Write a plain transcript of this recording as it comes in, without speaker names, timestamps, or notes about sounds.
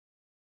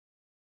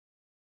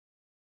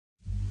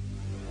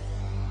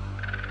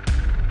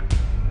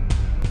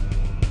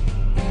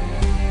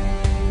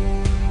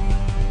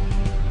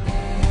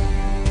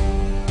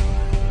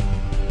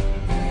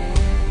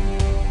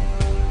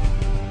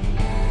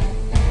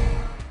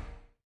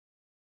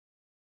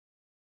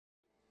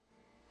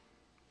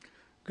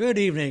Good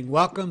evening.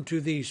 Welcome to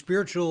the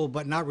Spiritual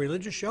But Not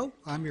Religious Show.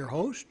 I'm your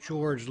host,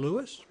 George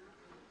Lewis.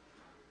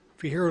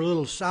 If you hear a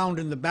little sound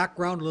in the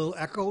background, a little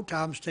echo,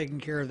 Tom's taking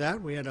care of that.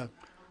 We had a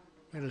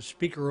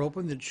speaker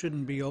open that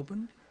shouldn't be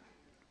open.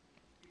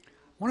 I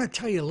want to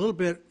tell you a little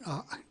bit.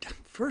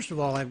 First of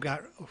all, I've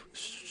got a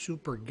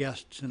super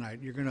guest tonight.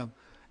 You're going to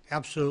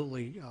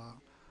absolutely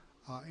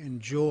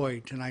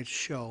enjoy tonight's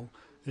show.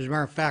 As a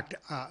matter of fact,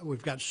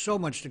 we've got so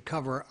much to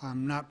cover,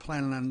 I'm not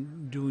planning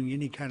on doing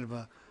any kind of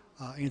a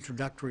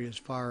introductory as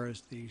far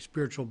as the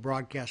Spiritual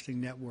Broadcasting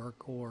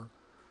Network or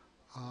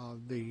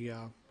the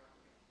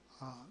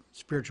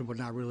Spiritual But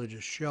Not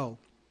Religious Show.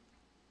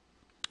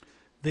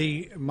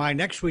 My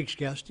next week's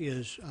guest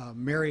is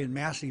Marion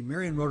Massey.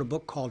 Marion wrote a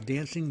book called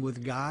Dancing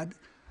with God.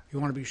 You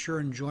want to be sure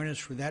and join us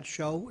for that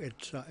show.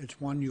 It's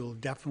one you'll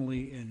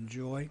definitely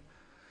enjoy.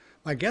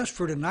 My guests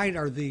for tonight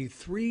are the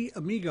Three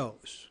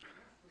Amigos,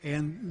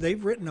 and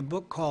they've written a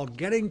book called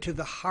Getting to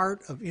the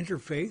Heart of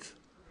Interfaith,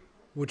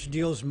 which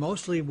deals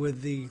mostly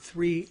with the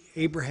three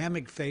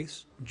Abrahamic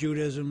faiths,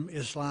 Judaism,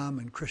 Islam,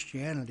 and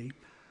Christianity.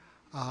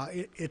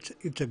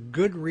 It's a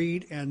good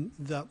read, and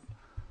the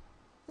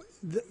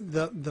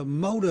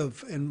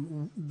motive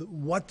and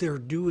what they're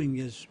doing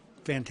is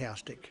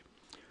fantastic.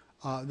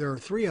 There are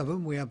three of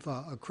them. We have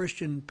a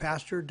Christian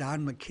pastor,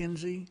 Don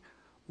McKenzie.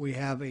 We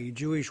have a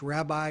Jewish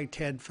rabbi,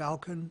 Ted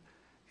Falcon,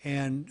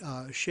 and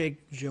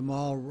Sheikh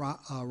Jamal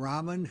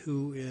Rahman,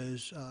 who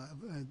is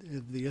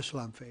the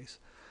Islam faith.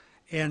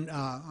 And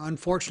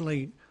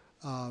unfortunately,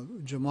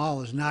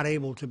 Jamal is not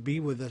able to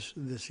be with us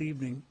this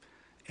evening.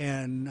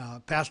 And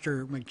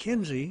Pastor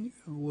McKenzie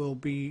will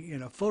be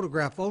in a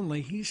photograph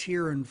only. He's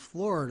here in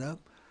Florida,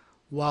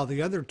 while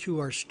the other two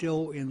are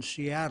still in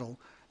Seattle.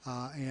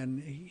 And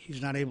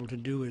he's not able to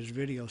do his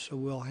video. So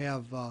we'll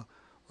have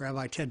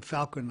Rabbi Ted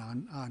Falcon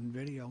on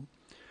video.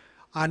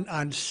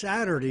 On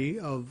Saturday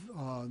of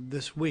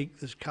this week,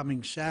 this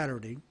coming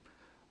Saturday,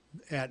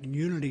 at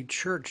Unity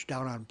Church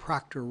down on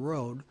Proctor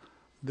Road,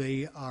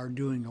 they are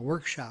doing a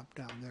workshop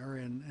down there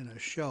and a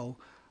show.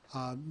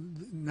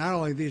 Not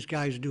only are these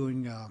guys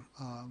doing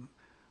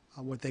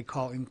what they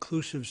call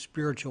inclusive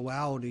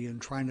spirituality and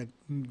trying to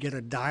get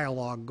a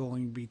dialogue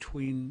going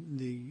between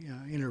the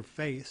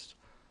interfaiths,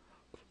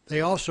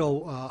 they're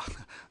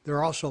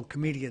also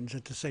comedians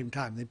at the same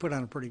time. They put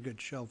on a pretty good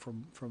show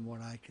from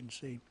what I can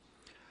see.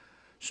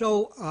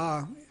 So,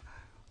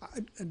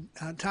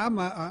 Tom,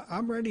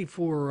 I'm ready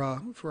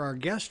for our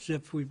guests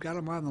if we've got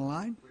them on the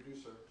line.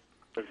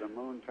 There's a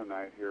moon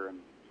tonight here in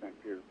St.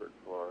 Petersburg,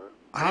 Florida.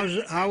 How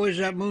does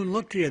that moon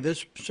look to you?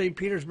 This St.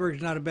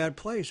 Petersburg's not a bad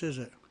place, is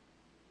it?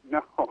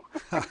 No.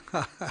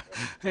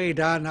 Hey,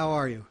 Don, how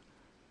are you?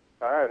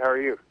 All right, how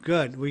are you?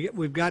 Good.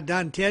 We've got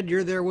Don. Ted,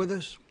 you're there with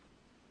us?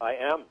 I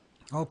am.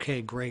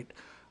 Okay, great.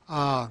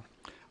 I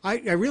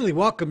really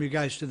welcome you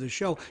guys to the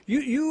show.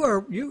 You're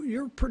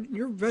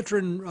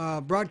veteran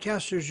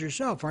broadcasters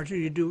yourself, aren't you?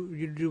 You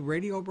do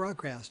radio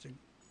broadcasting.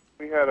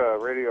 We had a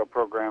radio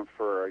program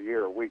for a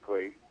year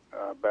weekly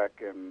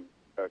back in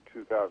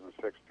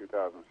 2006,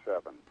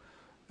 2007.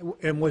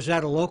 And was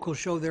that a local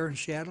show there in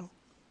Seattle?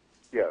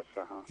 Yes,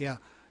 Yeah,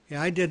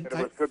 I did. It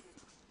was good.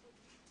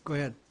 Go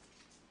ahead.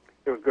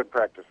 It was good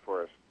practice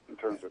for us in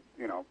terms of,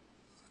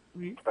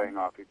 playing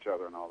off each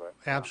other and all that.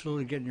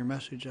 Absolutely, getting your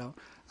message out.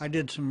 I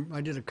did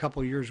a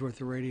couple years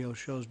worth of radio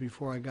shows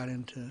before I got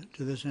into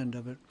this end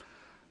of it.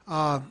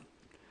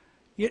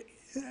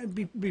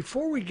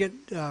 Before we get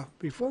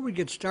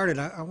started,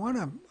 I want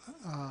to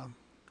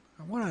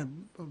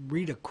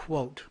read a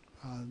quote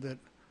that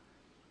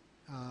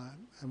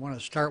I want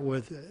to start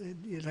with,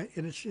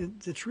 and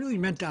it's really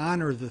meant to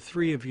honor the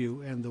three of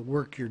you and the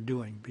work you're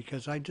doing,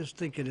 because I just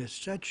think it is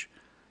such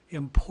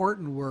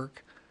important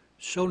work,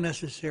 so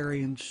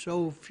necessary, and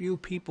so few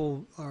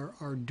people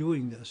are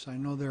doing this. I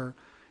know there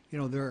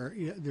are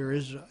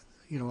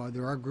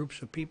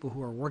groups of people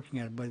who are working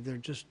at it, but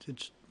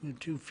it's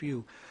too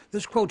few.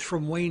 This quote's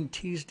from Wayne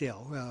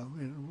Teasdale.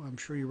 I'm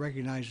sure you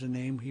recognize the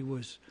name. He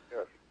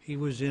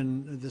was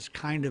in this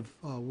kind of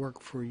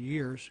work for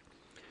years.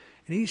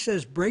 And he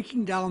says,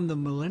 breaking down the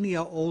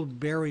millennia-old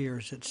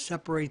barriers that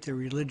separate the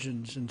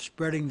religions and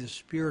spreading the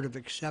spirit of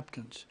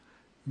acceptance,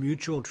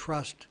 mutual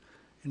trust,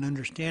 and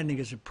understanding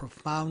is a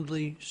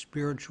profoundly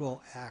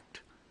spiritual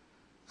act.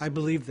 I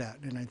believe that,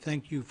 and I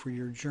thank you for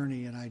your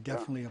journey, and I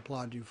definitely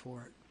applaud you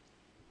for it.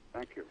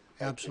 Thank you.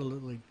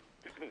 Absolutely.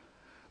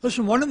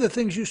 Listen, one of the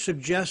things you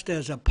suggest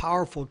as a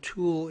powerful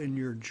tool in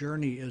your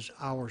journey is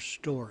our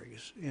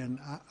stories. And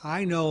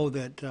I know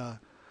that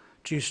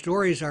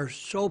stories are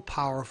so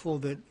powerful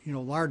that,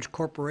 large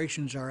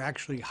corporations are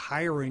actually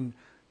hiring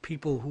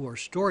people who are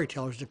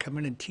storytellers to come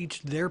in and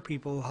teach their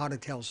people how to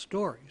tell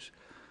stories.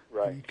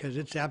 Right. Because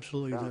it's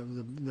absolutely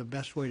the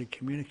best way to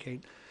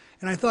communicate.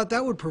 And I thought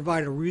that would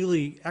provide a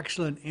really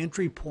excellent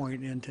entry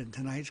point into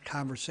tonight's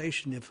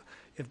conversation if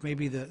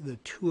maybe the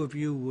two of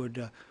you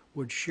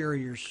would share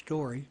your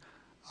story,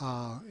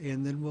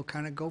 and then we'll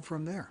kind of go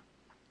from there.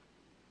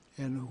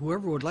 And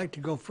whoever would like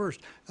to go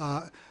first,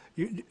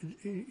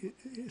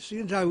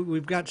 seeing how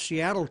we've got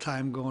Seattle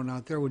time going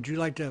out there, would you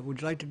like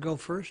to go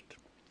first?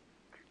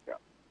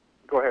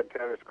 Go ahead,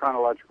 Ted. It's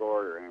chronological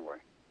order anyway.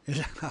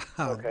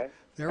 Okay.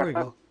 There we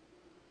go.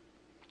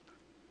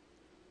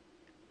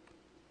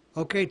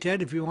 Okay,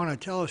 Ted, if you want to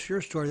tell us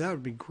your story, that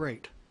would be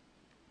great.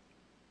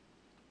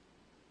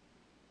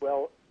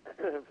 Well,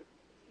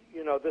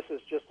 this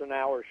is just an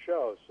hour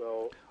show,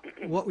 so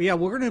Well, yeah,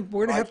 we're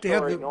gonna have to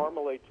have the.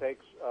 Normally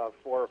takes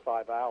 4 or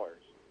 5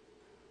 hours.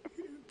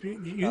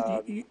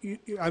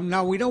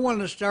 Now we don't want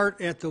to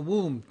start at the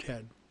womb,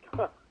 Ted.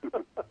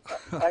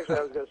 Actually,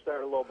 I was going to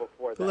start a little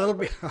before that. A little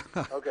bit.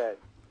 Okay.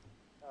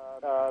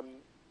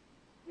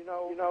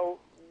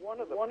 One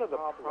of the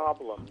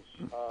problems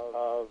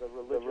of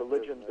the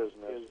religion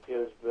business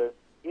is that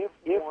if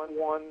one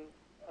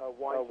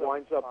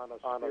winds up on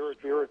a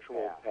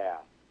spiritual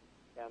path,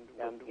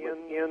 and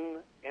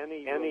in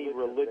any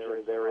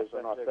religion there is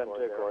an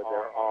authentic or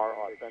there are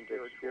authentic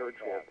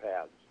spiritual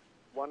paths.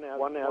 One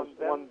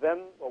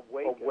then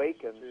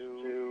awakens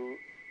to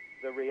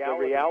the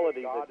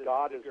reality that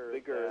God is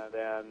bigger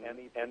than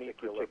any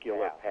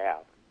particular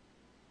path,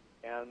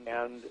 and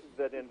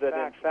that in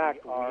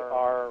fact we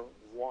are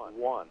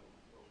one.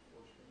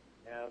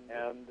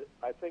 And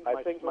I think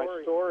my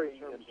story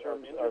in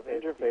terms of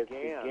interfaith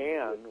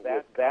began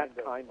with that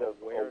kind of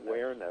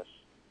awareness,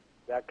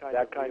 that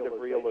kind of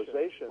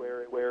realization,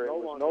 where it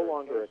was no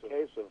longer a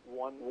case of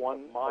one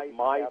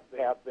my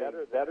path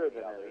being better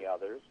than any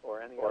others,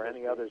 or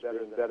any others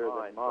being better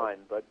than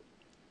mine, but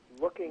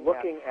looking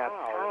at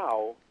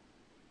how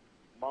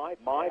my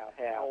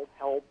path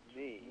helped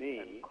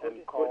me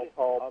and could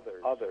help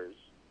others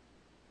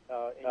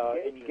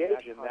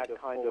engage in that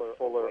kind of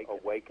fuller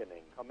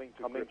awakening, coming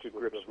to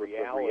grips with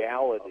the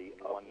reality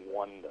of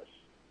oneness,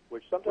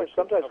 which sometimes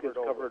gets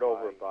covered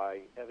over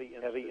by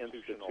heavy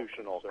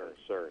institutional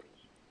concerns.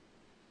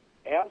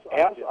 As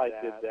I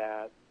did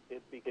that,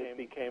 it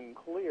became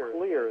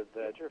clear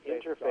that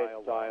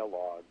interfaith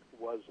dialogue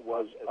was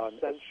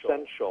an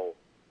essential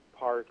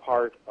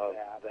part of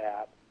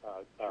that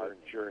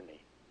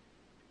journey,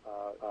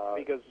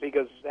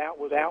 because that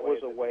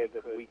was a way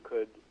that we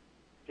could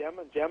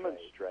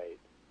demonstrate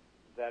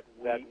that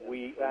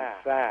we in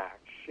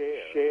fact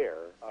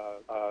share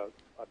a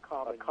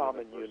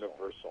common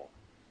universal.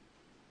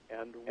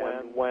 And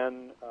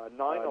when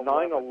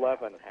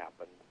 9/11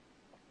 happened,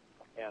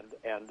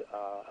 and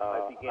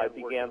I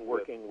began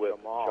working with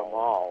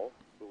Jamal,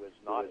 who is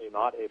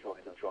not able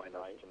to join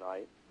us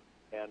tonight,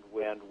 and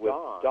with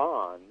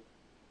Don,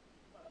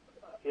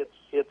 it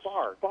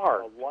sparked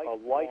a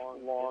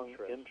lifelong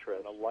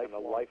interest and a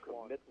life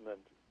commitment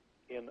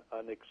in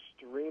an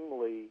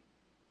extremely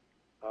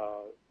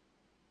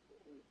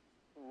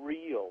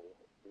real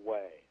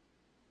way,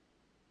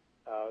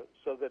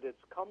 so that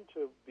it's come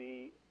to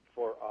be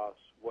for us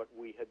what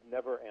we had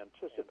never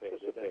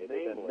anticipated,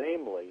 and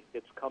namely,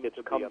 it's come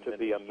to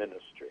be a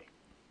ministry.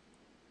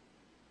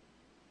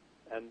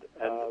 And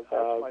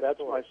that's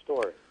my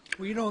story.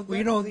 Well,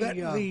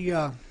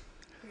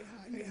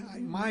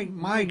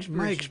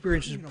 my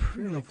experience is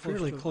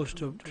fairly close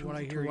to what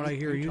I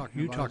hear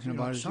you talking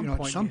about. Is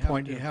at some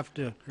point you have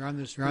to, you're on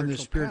this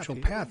spiritual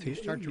path. You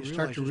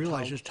start to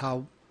realize just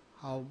how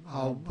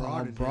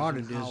broad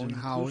it is and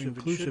how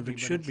inclusive it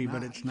should be,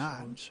 but it's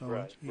not. So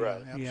right.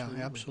 Yeah,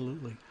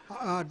 absolutely.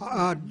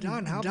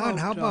 Don,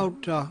 how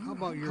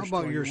about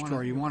your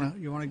story? You want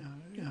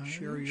to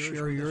share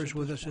yours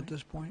with us at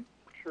this point?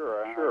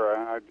 Sure.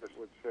 I just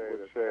would say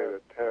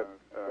that Ted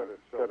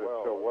said it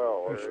so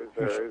well.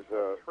 There is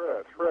a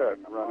thread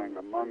running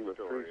among the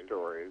three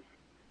stories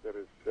that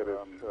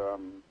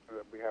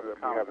we have in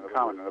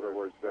common. In other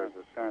words, there's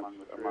a sense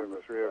among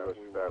the three of us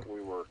that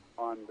we were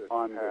on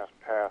this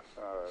path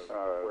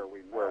where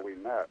we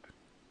met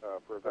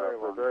for a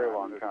very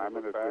long time.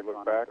 And as we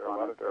look back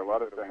on it, there are a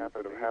lot of things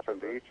that have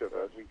happened to each of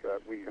us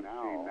that we can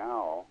see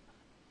now.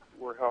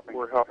 We're helping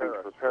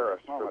to prepare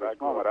us for this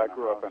moment. I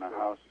grew up in a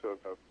house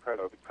of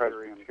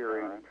Presbyterian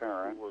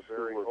parents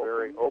who were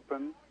very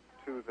open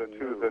to the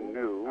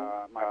new.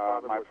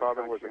 My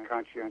father was a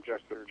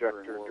conscientious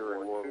objector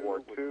during World War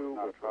II,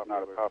 which was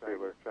not a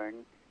popular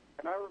thing.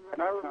 And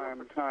I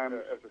remember times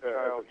as a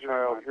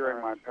child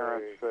hearing my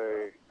parents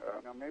say,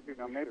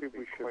 maybe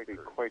we should be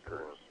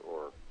Quakers,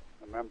 or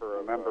a member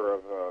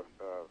of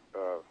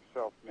a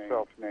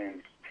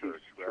self-named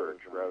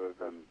church rather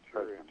than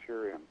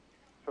Presbyterian.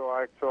 So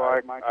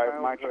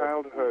my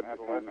childhood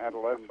and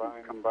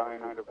adolescence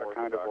combined a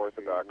kind of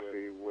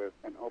orthodoxy with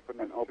an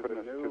openness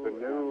to the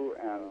new,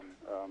 and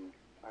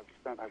I've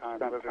spent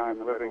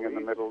time living in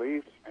the Middle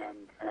East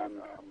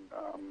and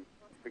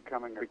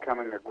becoming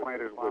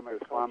acquainted with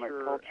Islamic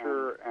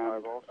culture,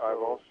 and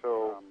I've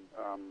also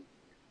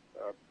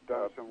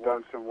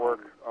done some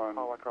work on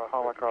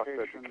Holocaust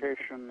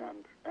education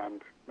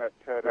and met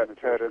Ted in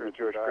the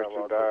Jewish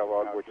Christian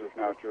Dialogue, which is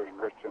now Jewish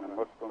Christian and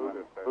Muslim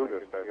and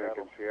Buddhist, I think,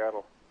 in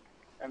Seattle.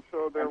 And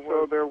so there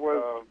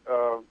was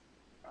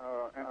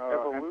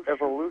an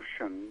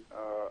evolution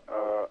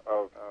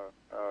of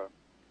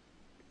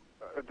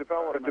a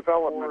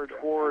development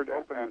toward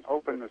an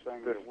openness, this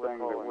thing that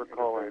we're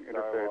calling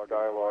interfaith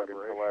dialogue and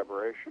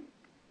collaboration.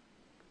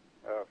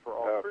 for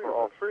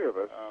all three of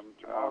us.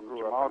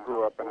 Jamal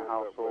grew up in a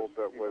household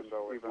that was,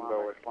 even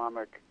though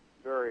Islamic,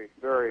 very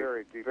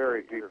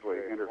deeply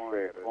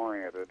interfaith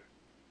oriented.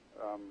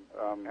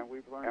 And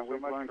we've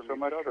learned so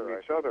much from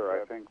each other.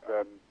 I think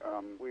that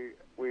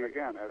we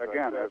again, as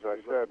I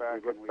said,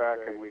 we look back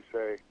and we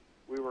say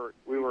we were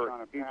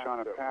each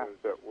on a path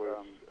that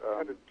was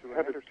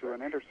headed to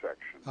an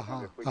intersection.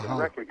 And if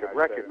we could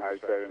recognize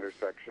that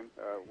intersection,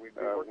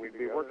 we'd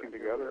be working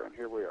together, and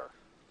here we are.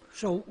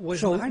 So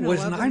was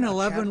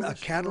 9/11 a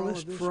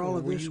catalyst for all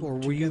of this, or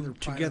were you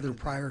together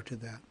prior to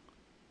that?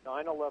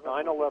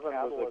 9/11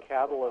 was a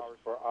catalyst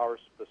for our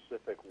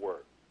specific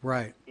work.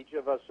 Right. Each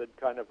of us had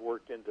kind of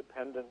worked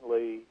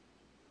independently,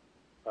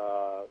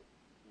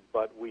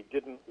 but we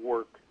didn't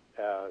work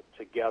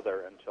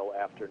together until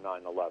after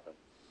 9/11.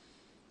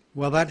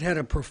 Well, that had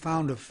a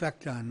profound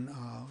effect on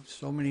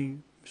so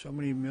many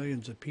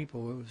millions of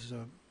people. It was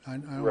a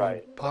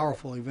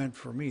powerful event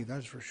for me,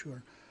 that's for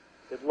sure.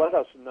 It let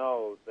us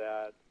know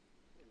that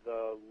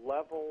the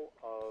level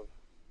of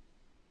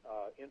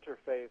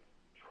interfaith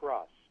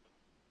trust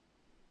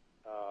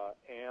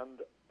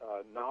and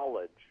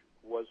knowledge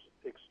was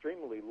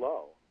extremely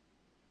low.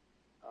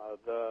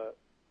 The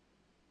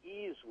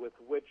ease with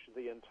which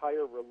the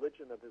entire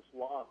religion of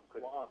Islam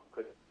could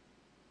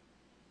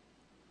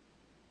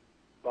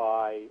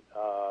by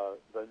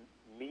the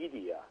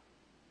media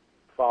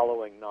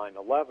following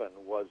 9/11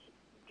 was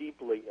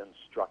deeply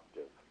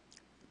instructive.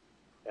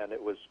 And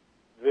it was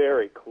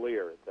very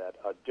clear that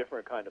a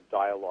different kind of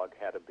dialogue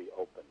had to be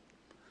opened.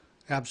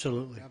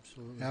 Absolutely.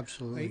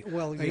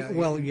 Well,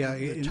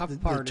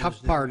 the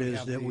tough part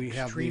is that we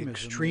have the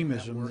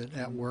extremism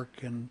at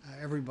work, and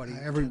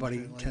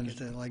everybody tends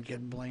to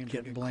get blamed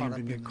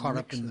and get caught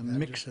up in the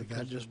mix of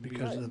that just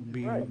because of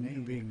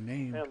being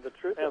named. And the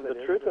truth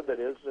of it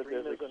is that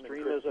there's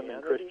extremism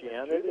in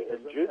Christianity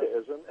and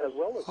Judaism as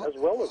well as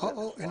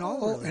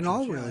in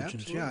all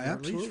religions. Yeah,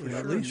 absolutely.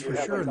 At least for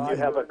sure. You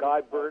have a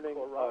guy burning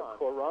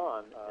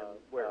Quran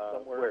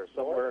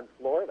somewhere in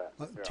Florida.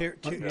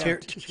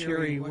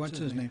 Terry, what's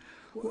his name?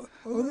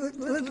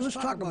 Let's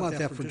talk about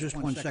that for just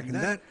 1 second.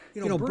 That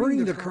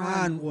burning the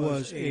Quran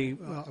was a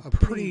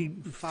pretty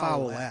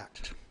foul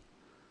act.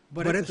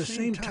 But at the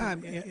same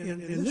time,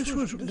 and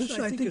this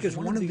I think is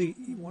one of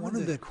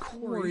the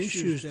core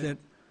issues that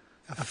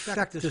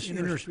affect this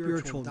inner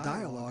spiritual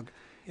dialogue,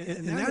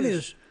 and that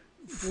is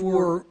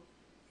for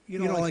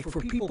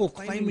for people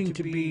claiming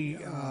to be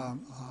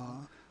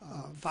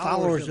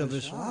followers of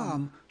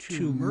Islam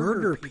to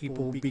murder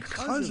people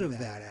because of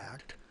that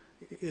act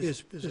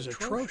is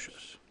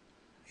atrocious.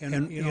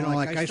 And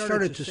I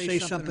started to say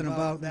something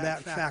about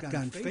that fact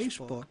on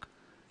Facebook,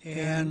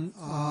 and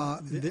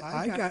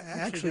I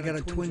actually got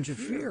a twinge of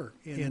fear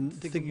in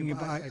thinking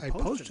about. I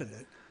posted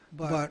it,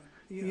 but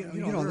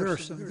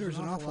there's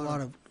an awful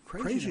lot of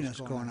craziness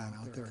going on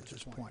out there at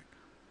this point.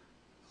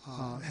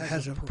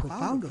 Has a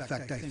profound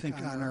effect, I think,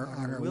 on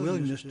our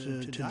willingness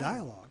to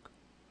dialogue.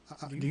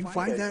 Do you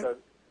find that?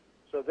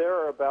 So there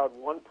are about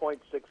 1.6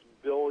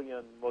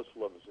 billion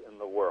Muslims in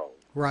the world.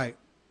 Right.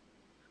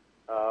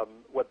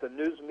 What the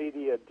news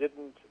media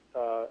didn't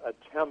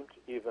attempt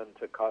even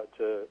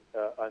to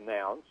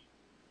announce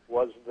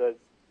was that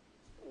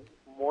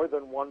more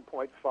than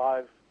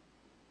 1.5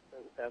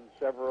 and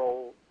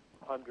several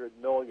hundred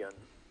million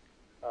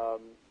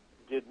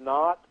did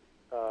not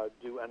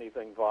do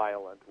anything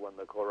violent when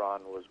the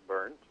Quran was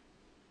burnt,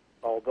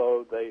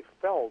 although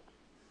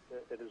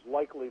it is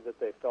likely that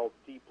they felt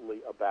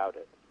deeply about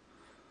it.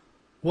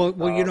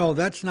 Well,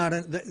 that's not.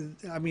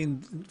 I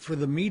mean, for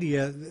the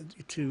media,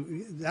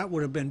 that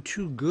would have been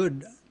too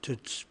good to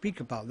speak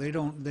about.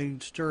 They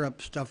stir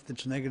up stuff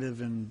that's negative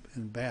and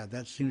bad.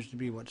 That seems to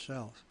be what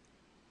sells.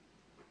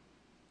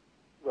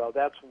 Well,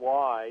 that's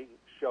why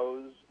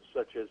shows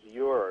such as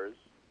yours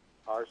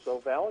are so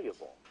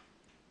valuable.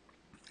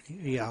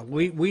 Yeah,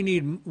 we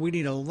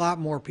need a lot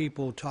more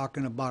people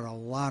talking about a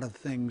lot of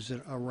things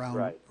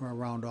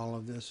around all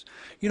of this.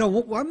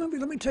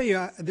 Let me tell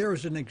you, there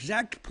was an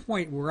exact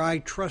point where I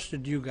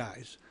trusted you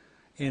guys,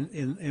 and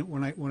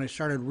when I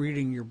started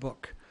reading your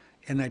book,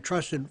 and I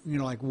trusted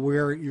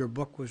where your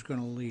book was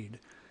going to lead,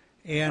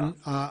 and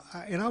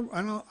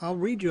I'll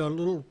read you a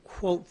little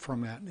quote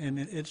from it, and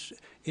it's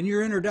in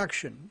your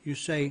introduction. You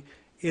say,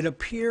 "It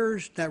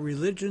appears that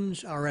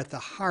religions are at the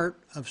heart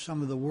of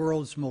some of the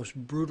world's most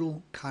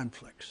brutal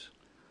conflicts."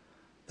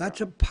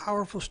 That's a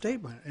powerful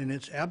statement, and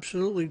it's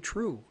absolutely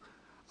true.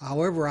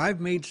 However,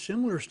 I've made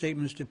similar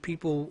statements to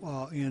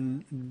people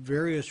in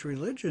various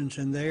religions,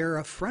 and they are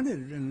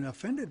affronted and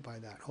offended by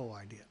that whole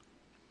idea.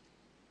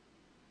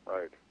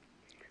 Right.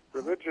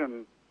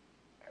 Religion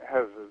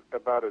has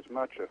about as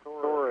much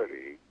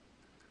authority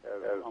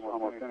as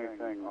almost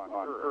anything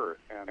on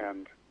earth,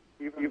 and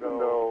even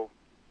though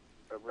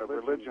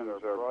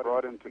religions are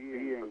brought into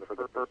being for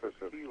the purpose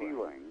of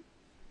healing,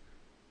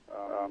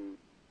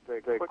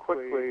 they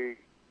quickly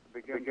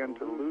begin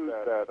to lose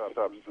that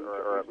substance,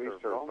 or at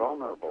least are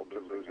vulnerable to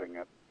losing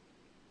it,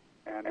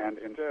 and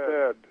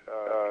instead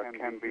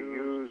can be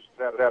used,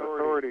 that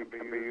authority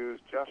can be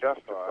used to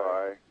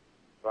justify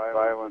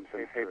violence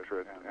and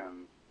hatred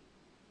and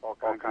all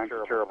kinds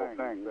of terrible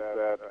things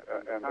that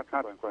and the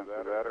consequences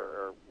of that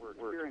are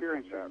we're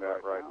experiencing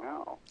that right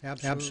now.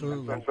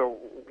 Absolutely. And so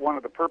one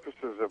of the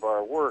purposes of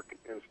our work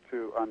is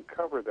to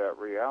uncover that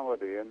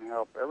reality and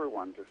help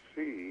everyone to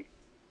see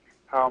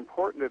how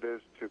important it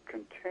is to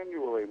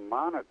continually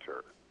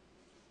monitor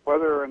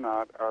whether or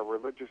not our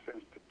religious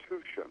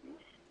institutions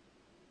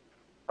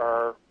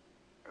are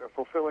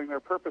fulfilling their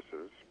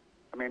purposes.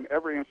 I mean,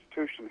 every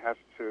institution has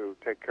to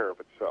take care of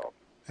itself.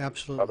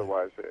 Absolutely.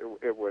 Otherwise,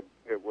 it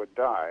would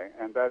die,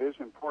 and that is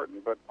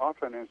important. But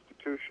often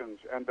institutions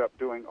end up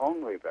doing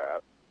only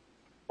that,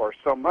 or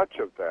so much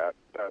of that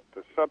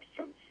the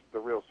substance, the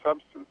real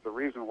substance, the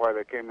reason why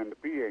they came into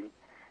being,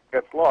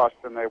 gets lost,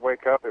 and they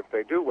wake up. If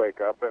they do wake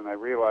up, and they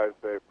realize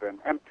they've been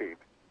emptied,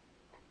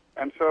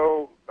 and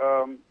so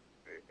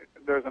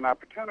there's an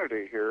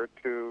opportunity here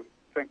to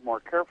think more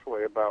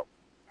carefully about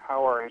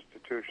how our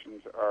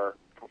institutions are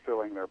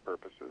fulfilling their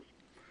purposes.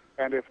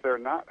 And if they're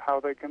not, how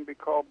they can be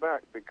called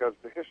back, because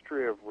the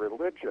history of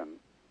religion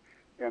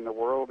in the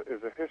world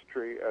is a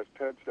history, as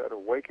Ted said, of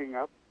waking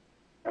up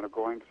and of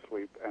going to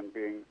sleep and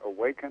being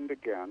awakened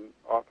again,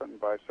 often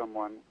by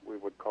someone we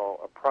would call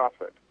a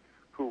prophet,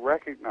 who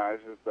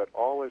recognizes that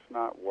all is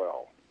not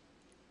well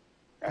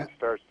and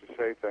starts to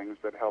say things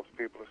that helps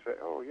people to say,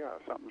 oh, yeah,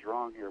 something's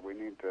wrong here. We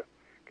need to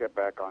get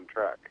back on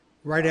track.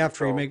 Right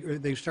after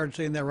they start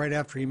saying that right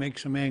after he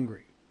makes them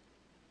angry.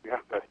 Yeah,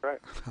 that's right.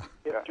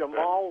 If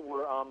Jamal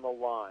were on the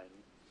line,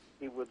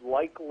 he would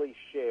likely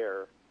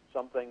share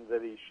something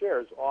that he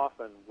shares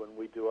often when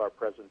we do our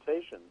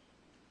presentations,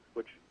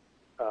 which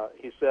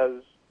he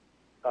says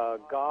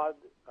God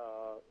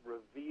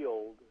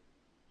revealed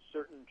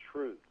certain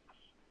truths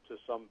to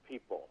some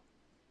people.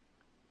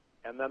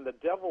 And then the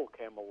devil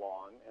came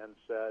along and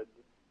said,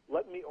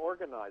 let me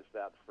organize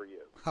that for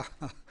you.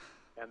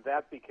 And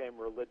that became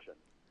religion.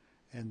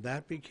 And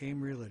that became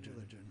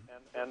religion.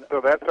 And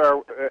so that's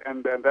our,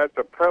 and that's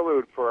a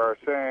prelude for our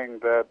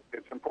saying that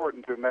it's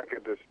important to make a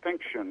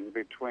distinction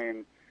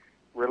between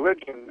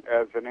religion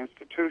as an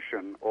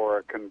institution or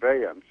a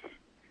conveyance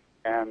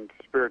and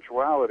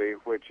spirituality,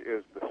 which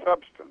is the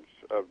substance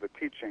of the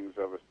teachings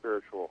of a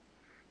spiritual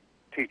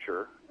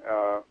teacher.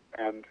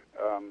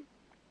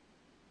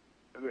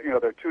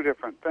 They're two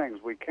different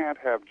things. We can't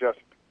have just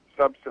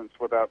substance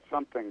without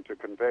something to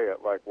convey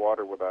it, like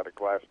water without a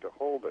glass to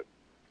hold it.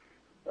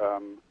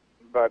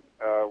 But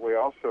we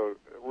also,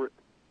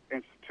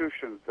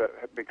 institutions that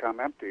have become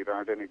emptied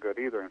aren't any good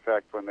either. In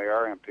fact, when they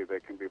are empty, they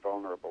can be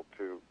vulnerable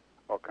to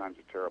all kinds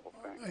of terrible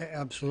things.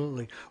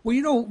 Absolutely.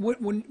 Well,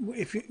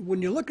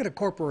 when you look at a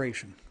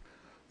corporation,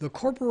 the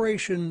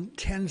corporation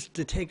tends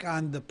to take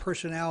on the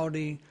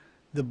personality,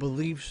 the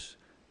beliefs,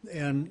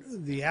 and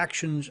the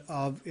actions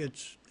of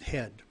its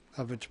head,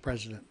 of its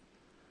president.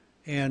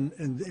 And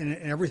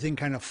everything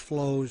kind of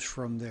flows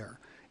from there.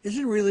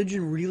 Isn't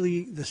religion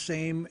really the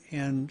same?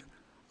 And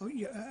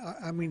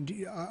I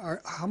mean,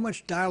 how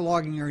much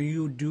dialoguing are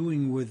you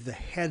doing with the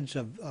heads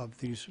of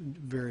these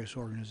various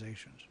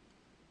organizations?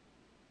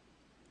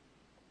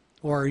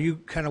 Or are you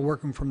kind of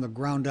working from the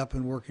ground up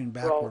and working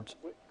backwards?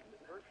 Well,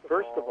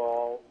 first of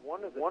all,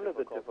 one of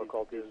the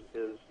difficulties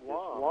is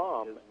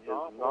Islam is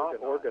not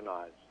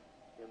organized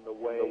in the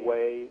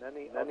way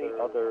many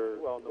other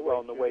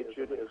in the way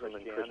Judaism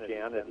and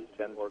Christianity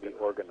tend to be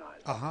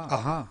organized.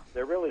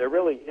 There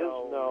really is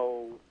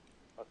no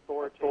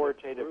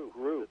authoritative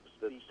group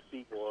that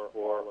speaks for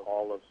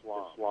all of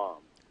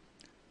Islam.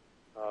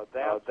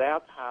 That's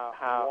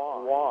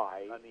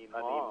why an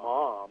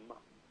imam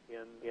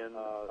in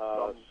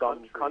some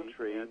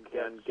country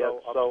can get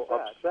so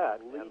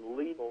upset and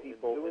lead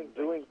people in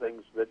doing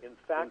things that in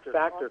fact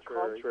are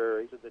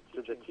contrary to the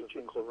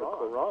teachings of the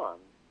Quran.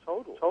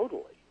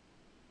 Totally.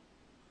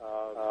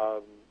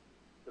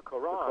 The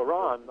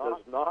Quran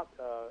does not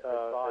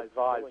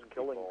advise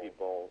killing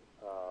people,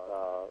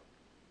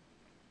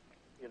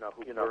 who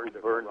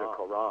burn the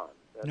Quran.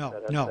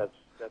 No.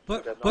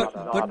 But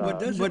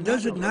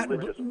does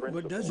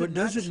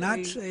it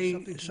not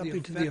say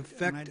something to the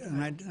effect,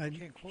 and I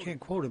can't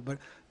quote it, but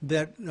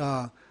that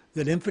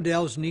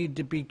infidels need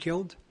to be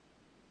killed?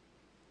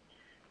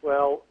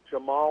 Well,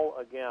 Jamal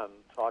again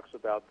talks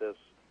about this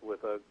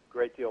with a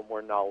great deal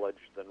more knowledge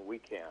than we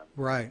can.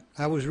 Right.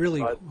 I was really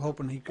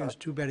hoping it's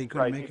too bad he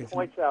couldn't make it. He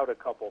points out a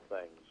couple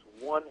things.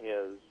 One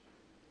is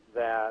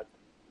that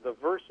the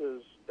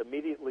verses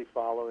immediately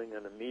following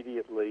and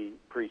immediately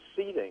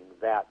preceding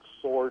that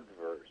sword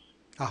verse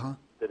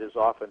that is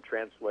often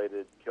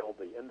translated, kill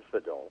the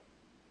infidel,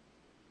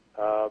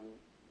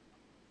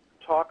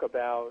 talk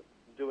about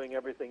doing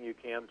everything you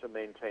can to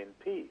maintain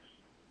peace.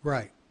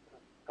 Right.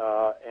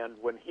 And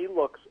when he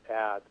looks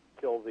at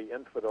kill the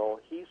infidel,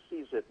 he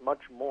sees it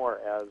much more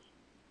as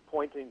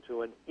pointing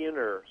to an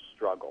inner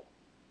struggle,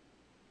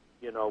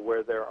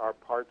 where there are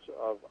parts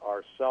of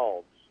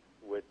ourselves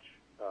which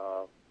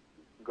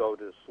go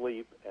to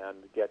sleep and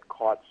get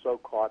so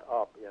caught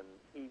up in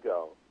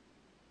ego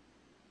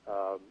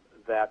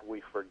that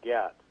we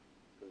forget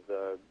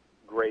the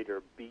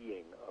greater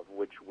being of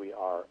which we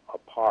are a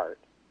part.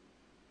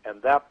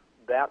 And that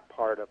that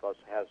part of us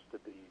has to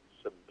be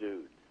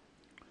subdued.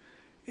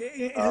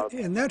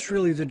 And that's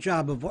really the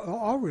job of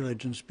all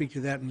religions. Speak to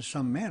that in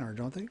some manner,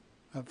 don't they?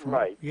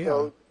 Right.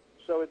 Yeah.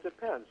 So it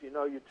depends.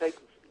 You take,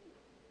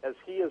 as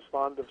he is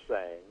fond of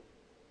saying,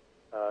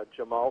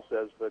 Jamal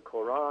says the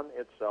Quran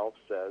itself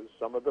says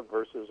some of the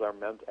verses are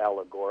meant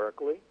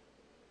allegorically,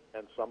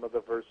 and some of the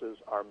verses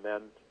are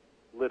meant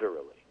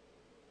literally.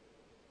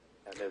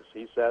 And as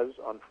he says,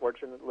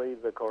 unfortunately,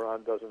 the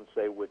Quran doesn't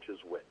say which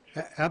is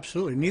which.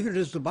 Absolutely. Neither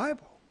does the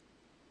Bible.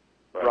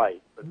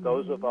 Right. But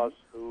those of us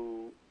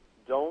who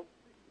don't,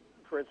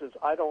 for instance,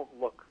 I don't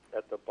look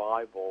at the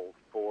Bible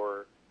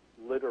for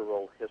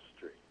literal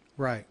history.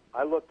 Right.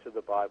 I look to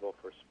the Bible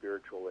for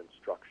spiritual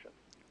instruction.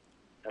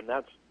 And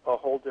that's a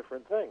whole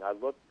different thing. I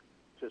look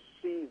to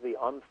see the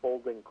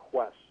unfolding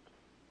quest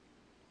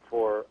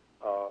for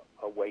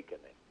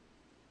awakening.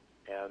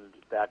 And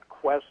that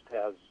quest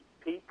has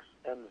peaks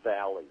and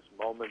valleys,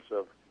 moments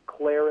of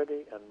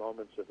clarity and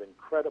moments of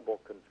incredible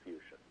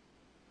confusion,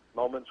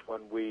 moments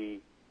when we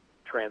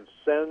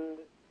transcend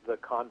the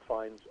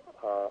confines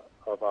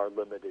of our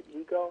limited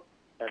ego,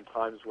 and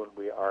times when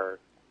we are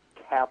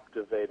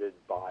captivated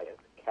by it,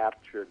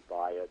 captured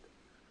by it,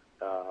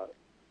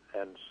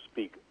 and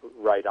speak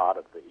right out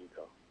of the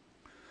ego.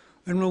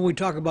 And when we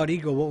talk about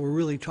ego, what we're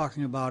really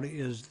talking about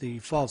is the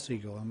false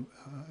ego.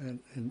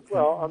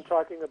 Well, I'm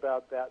talking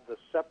about that, the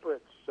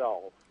separate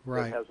self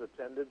right. that has a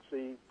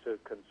tendency to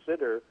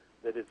consider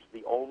that it's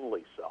the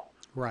only self.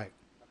 Right.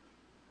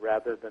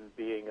 Rather than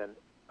being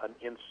an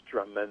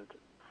instrument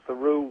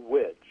through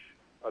which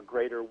a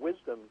greater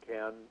wisdom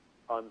can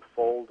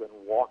unfold and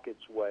walk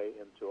its way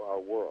into our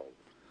world.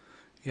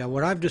 Yeah,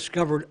 what I've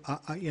discovered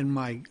in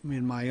my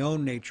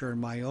own nature and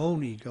my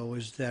own ego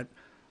is that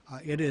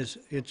it's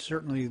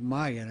certainly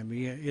my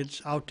enemy.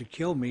 It's out to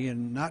kill me,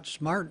 and not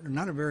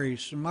a very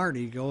smart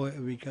ego,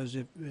 because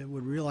it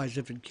would realize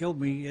if it killed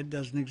me, it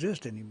doesn't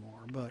exist anymore.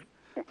 But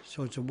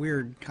so it's a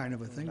weird kind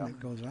of a thing that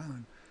goes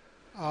on.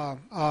 I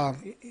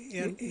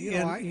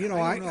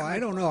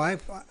don't know.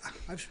 I've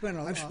spent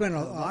a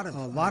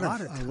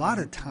lot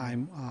of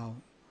time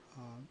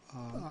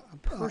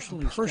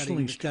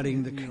personally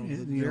studying the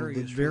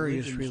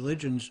various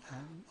religions.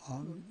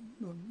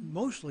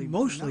 Mostly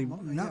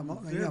not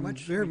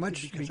very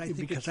much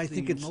because I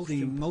think it's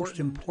the most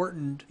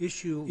important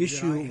issue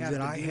that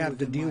I have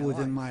to deal with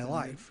in my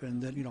life, and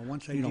that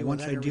once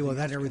I deal with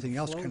that, everything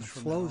else kind of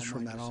flows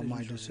from that. All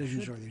my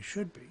decisions, or they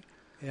should be.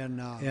 I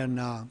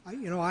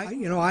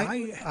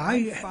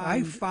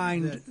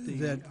find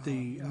that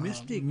the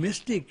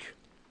mystic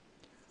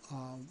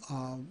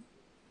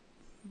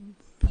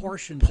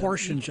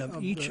portions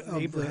of each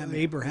of the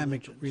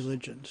Abrahamic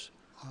religions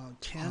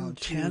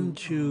tend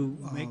to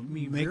make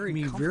me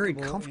very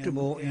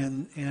comfortable,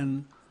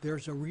 and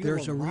there's a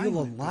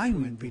real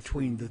alignment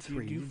between the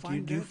three. Do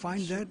you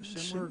find that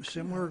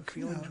similar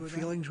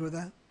feelings with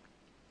that?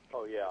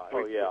 Oh yeah,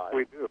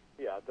 we do.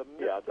 Yeah,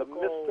 the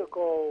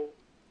mystical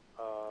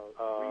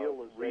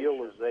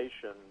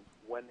realization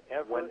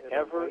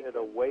whenever it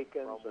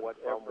awakens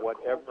from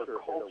whatever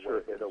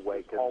culture it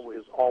awakens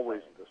is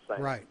always the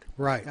same.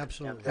 Right,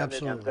 absolutely. And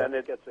then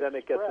it gets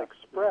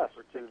expressed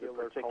through the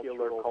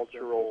particular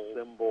cultural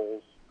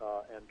symbols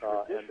and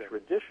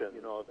traditions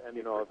of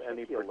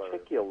any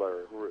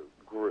particular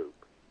group.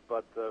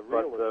 But the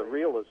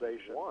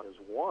realization is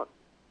one.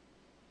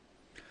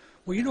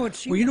 Well, it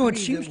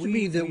seems to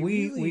me that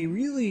we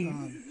really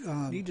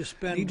need to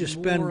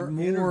spend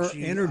more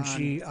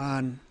energy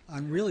on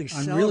really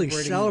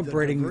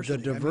celebrating the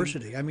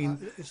diversity. I mean,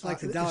 it's like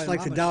the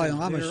Dalai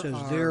Lama says,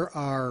 there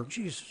are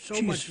so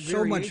much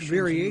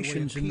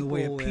variations in the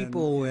way of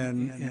people,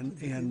 and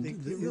it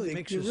really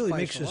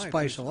makes the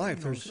spice of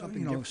life. There's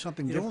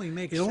something. It only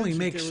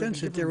makes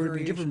sense that there would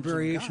be different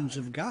variations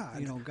of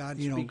God.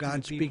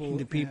 God speaking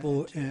to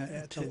people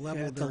at the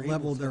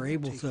level they're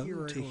able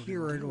to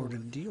hear it or to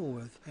deal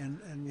with, and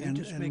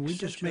we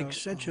just make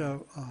such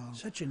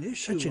an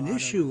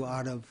issue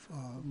out of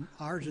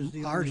ours is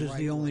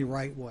the only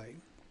right way.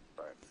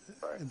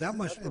 Right. That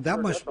must. I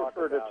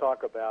prefer to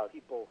talk about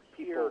people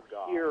hear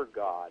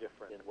God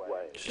different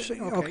ways.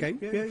 Okay.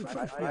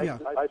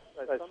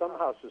 I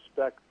somehow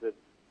suspect that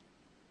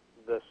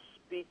the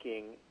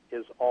speaking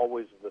is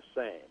always the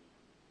same,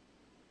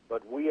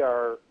 but we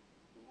are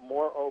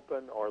more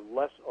open or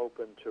less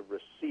open to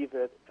receive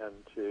it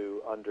and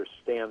to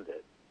understand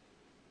it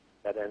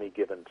at any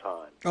given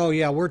time. Oh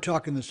yeah, we're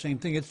talking the same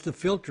thing. It's the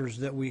filters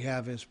that we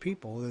have as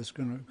people that's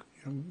going to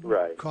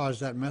cause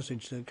that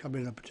message to come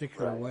in a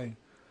particular way.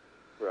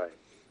 Right.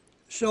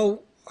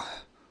 So,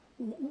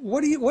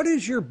 what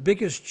is your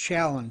biggest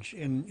challenge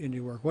in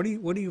your work? What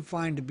do you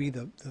find to be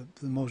the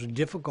most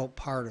difficult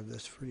part of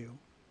this for you?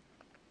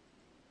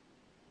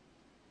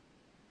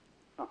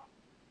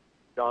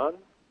 John?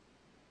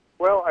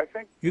 Well, I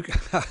think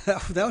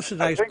that was a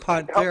nice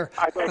punt there.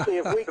 I think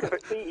if we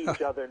could see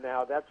each other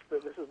now, this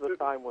is the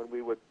time when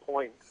we would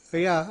point.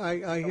 Yeah,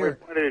 I hear.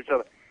 We point at each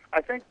other.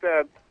 I think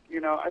that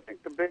I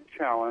think the big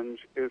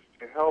challenge is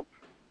to help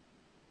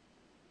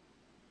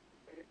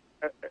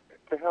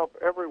help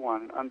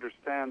everyone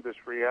understand this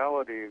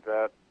reality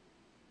that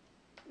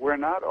we're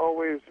not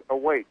always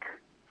awake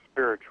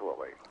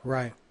spiritually.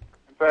 Right.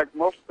 In fact,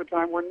 most of the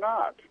time we're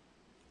not.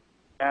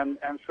 And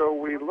so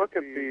we look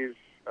at these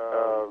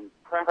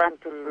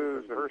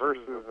practices and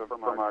verses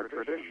from our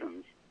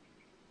traditions,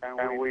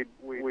 and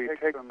we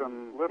take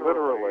them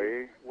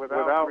literally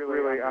without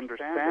really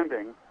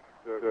understanding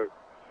the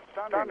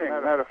stunning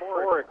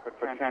metaphoric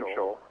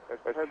potential, as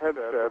Ted said,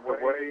 the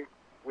way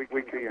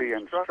we can be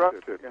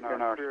instructed in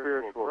our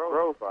spiritual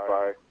growth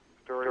by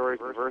stories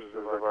and verses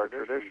of our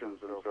traditions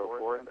and so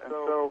forth. And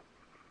so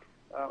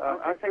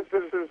I think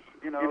this is,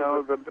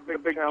 the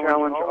big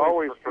challenge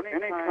always for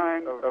any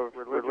kind of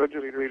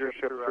religious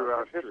leadership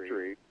throughout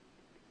history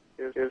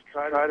is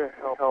try to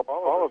help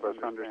all of us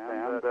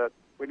understand that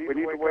we need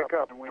to wake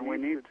up, and we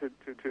need to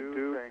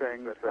do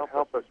things that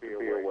help us be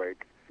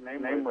awake,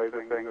 namely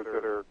the things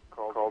that are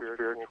called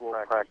spiritual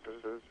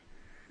practices,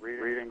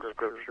 reading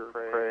Scripture,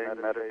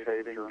 praying,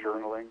 meditating,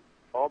 journaling,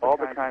 all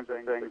the kinds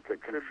of things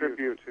that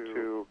contribute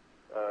to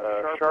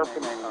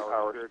sharpening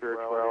our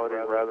spirituality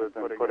rather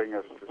than putting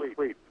us to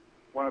sleep.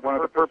 One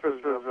of the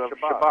purposes of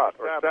Shabbat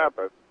or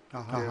Sabbath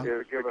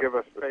is to give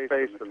us the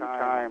space and the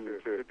time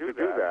to do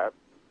that.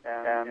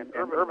 And in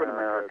urban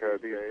America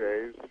these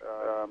days,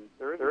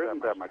 there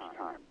isn't that much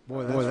time.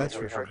 Boy, that's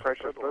for sure.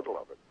 Precious little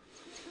of it.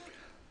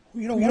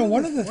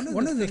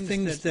 One of the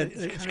things that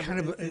is kind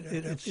of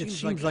it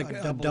seems like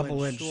a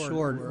double-edged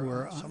sword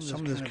where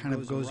some of this kind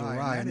of goes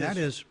awry, and that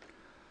is,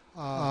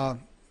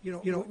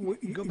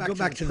 you go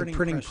back to the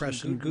printing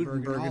press and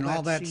Gutenberg and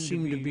all that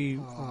seemed to be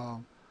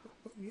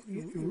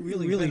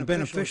really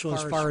beneficial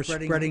as far as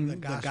spreading the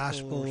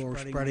gospel or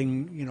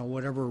spreading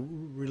whatever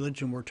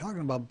religion we're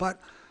talking about,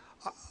 but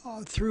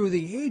through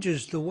the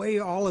ages, the way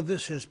all of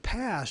this has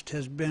passed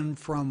has been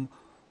from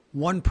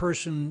one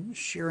person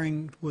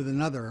sharing with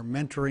another,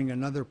 mentoring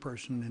another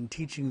person and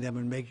teaching them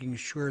and making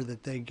sure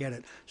that they get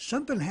it.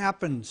 Something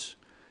happens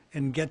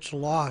and gets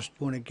lost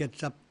when it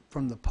gets up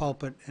from the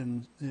pulpit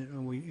and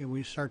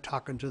we start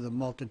talking to the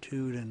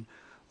multitude, and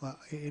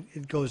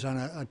it goes on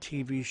a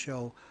TV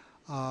show.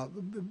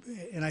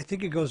 And I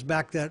think it goes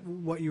back that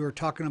what you were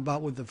talking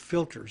about with the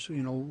filters.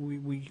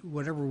 We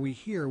whatever we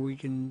hear, we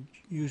can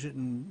use it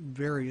in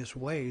various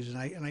ways. And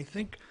I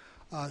think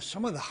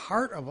some of the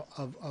heart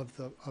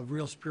of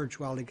real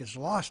spirituality gets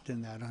lost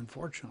in that,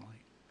 unfortunately.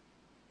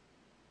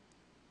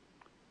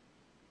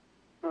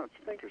 No, it's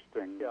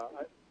interesting. Yeah,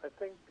 I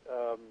think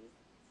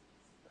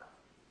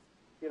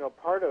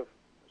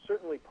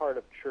certainly part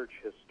of church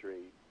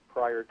history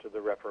prior to the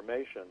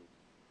Reformation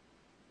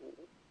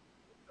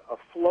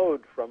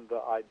flowed from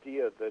the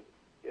idea that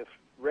if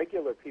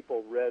regular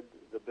people read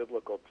the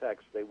biblical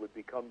text, they would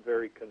become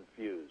very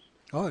confused.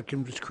 Oh,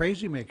 it's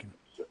crazy making.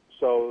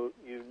 So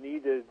you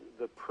needed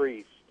the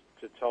priest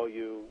to tell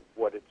you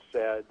what it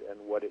said and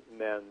what it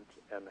meant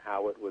and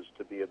how it was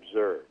to be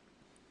observed.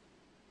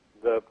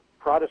 The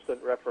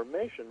Protestant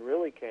Reformation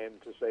really came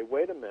to say,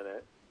 wait a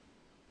minute,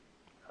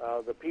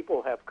 the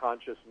people have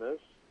consciousness.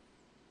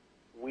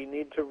 We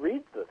need to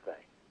read the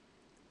thing.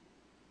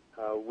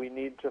 We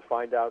need to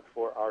find out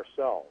for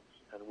ourselves,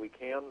 and we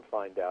can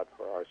find out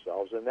for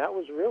ourselves. And that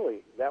was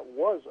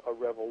a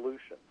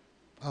revolution.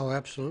 Oh,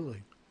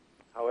 absolutely.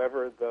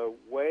 However, the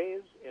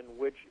ways in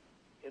which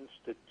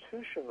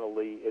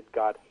institutionally it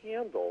got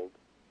handled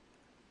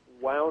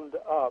wound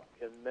up,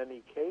 in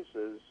many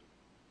cases,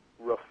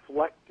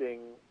 reflecting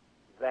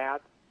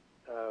that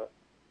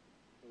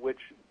which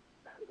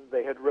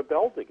they had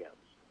rebelled against.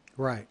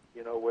 Right.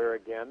 Where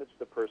again, it's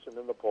the person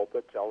in the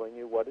pulpit telling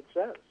you what it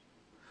says.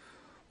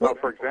 Well,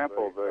 for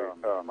example,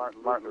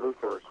 Martin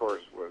Luther, of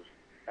course, was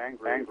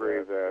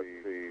angry that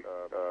the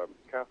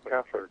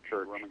Catholic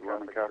Church,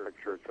 Roman Catholic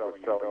Church, was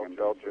selling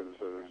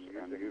indulgences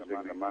and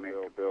using the money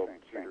to build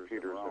St.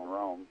 Peter's in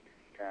Rome.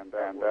 And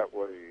that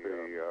was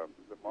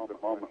the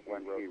moment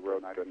when he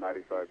wrote the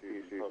 95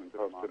 Theses and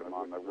posted them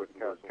on the wood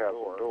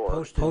castle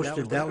door.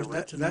 Posted.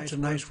 That's a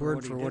nice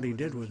word for what he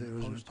did with it.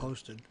 It was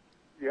posted.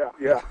 Yeah.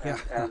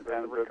 And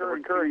the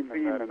recurring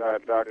theme in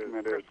that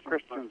document is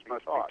Christians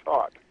must be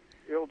taught.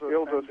 Il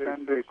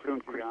docende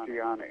sunt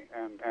Christiani,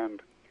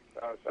 and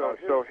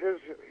so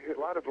a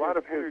lot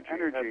of his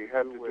energy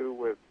had to do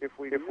with if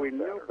we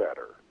knew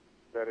better,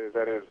 that is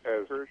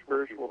as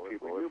spiritual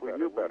people, if we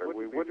knew better,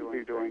 we wouldn't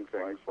be doing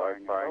things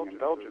like buying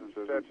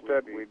indulgences.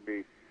 Instead, we'd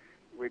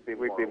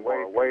be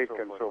more awake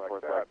and so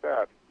forth like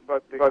that.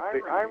 But the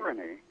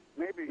irony,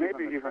 maybe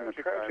even the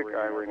tragic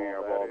irony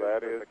of all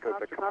that is that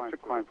the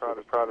consequence of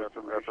the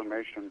Protestant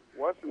Reformation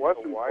wasn't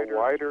a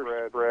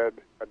wider spread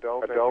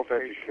adult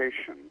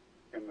education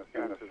in the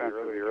sense of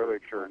the early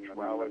church,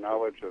 when the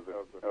knowledge of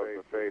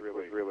the faith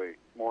was really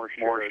more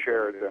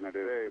shared than it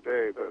is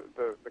today.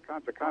 The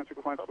consequence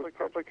was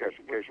public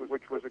education,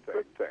 which was a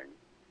good thing.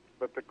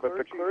 But the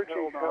clergy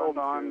held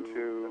on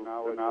to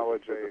the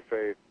knowledge of the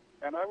faith.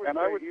 And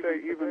I would say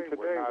even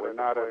today we're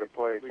not at a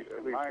place,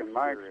 at least in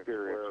my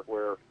experience,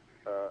 where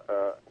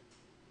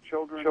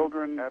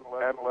children,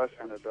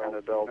 adolescents, and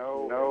adults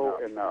know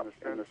enough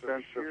in the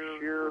sense of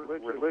sheer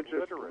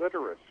religious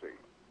literacy.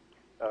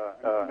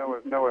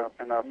 know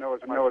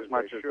as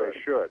much as they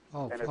should.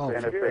 And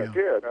if they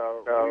did,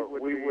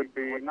 we would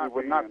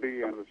not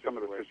be in some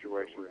of the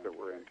situations that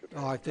we're in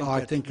today.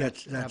 I think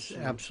that's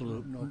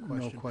absolute,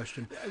 no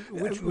question.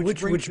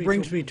 Which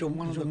brings me to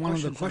one of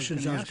the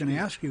questions I was going to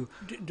ask you.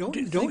 Don't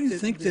you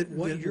think that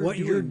what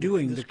you're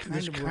doing,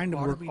 this kind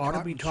of work, ought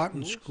to be taught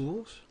in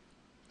schools?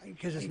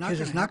 Because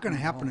it's not going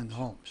to happen in the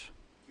homes.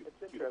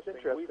 It's interesting.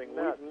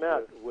 We've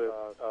met with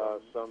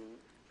some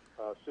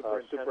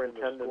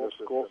superintendent of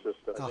school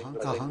system. I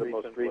think the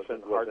most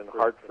recent was in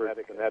Hartford,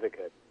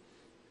 Connecticut,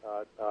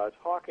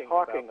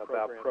 talking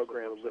about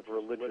programs of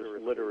religious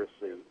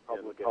literacy in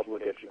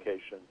public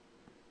education.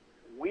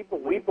 We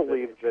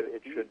believe that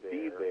it should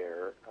be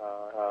there,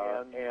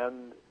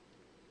 and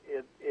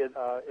it's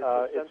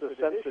a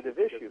sensitive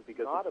issue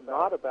because it's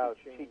not about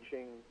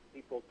teaching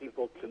people to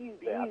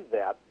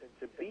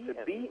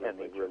be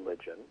any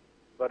religion,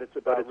 but it's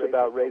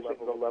about raising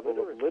the level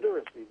of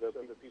literacy so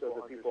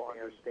that people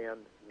understand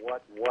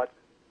what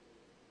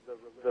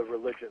the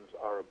religions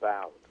are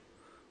about.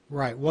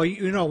 Right. Well,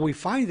 we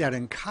find that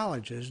in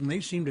colleges, and they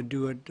seem to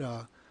do it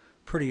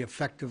pretty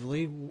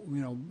effectively.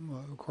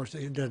 Of course,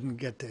 it doesn't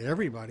get to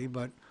everybody,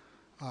 but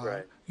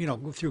right.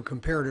 Through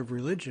comparative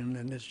religion,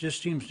 and it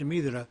just seems to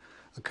me that a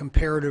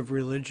comparative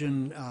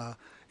religion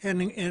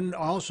and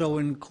also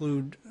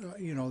include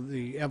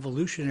the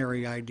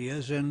evolutionary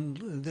ideas, and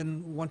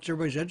then once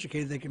everybody's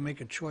educated, they can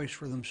make a choice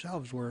for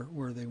themselves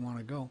where they want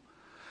to go.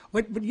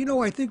 But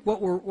I think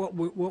what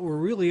we're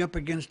really up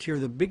against here,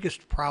 the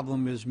biggest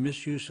problem is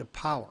misuse of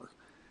power.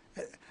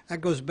 That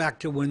goes back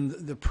to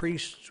when the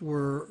priests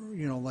were,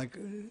 like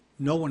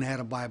no one had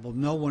a Bible,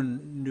 no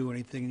one knew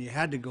anything, and you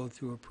had to go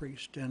through a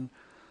priest. And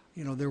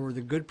there were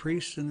the good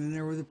priests, and then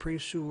there were the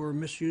priests who were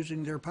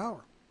misusing their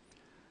power.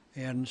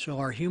 And so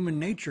our human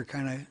nature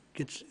kind of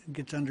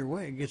gets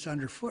underway, gets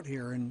underfoot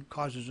here, and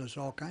causes us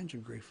all kinds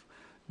of grief.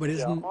 But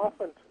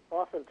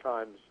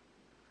oftentimes,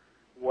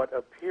 what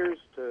appears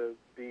to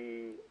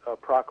be a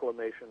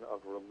proclamation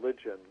of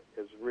religion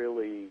is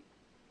really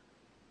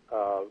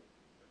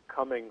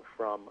coming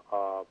from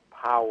a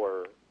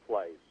power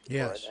place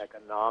yes. or an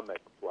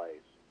economic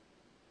place,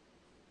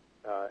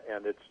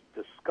 and it's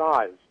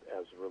disguised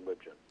as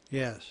religion.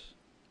 Yes.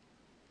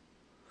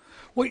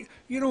 Well,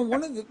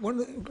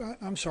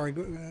 I'm sorry, I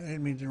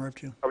didn't mean to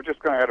interrupt you. I was just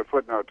going to add a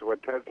footnote to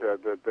what Ted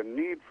said, that the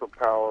need for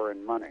power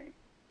and money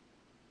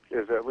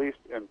is at least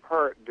in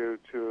part due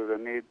to the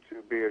need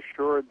to be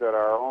assured that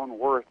our own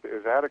worth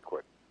is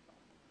adequate.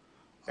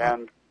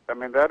 And,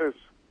 that is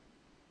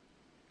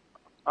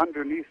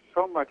underneath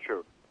so much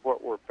of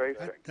what we're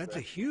facing. That's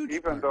a huge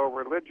Even though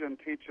religion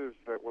teaches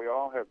that we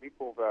all have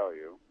equal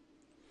value,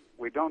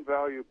 we don't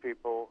value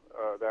people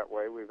that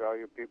way. We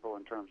value people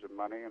in terms of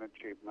money and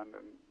achievement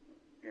and,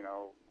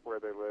 where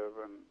they live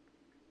and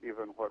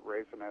even what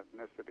race and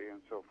ethnicity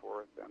and so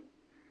forth.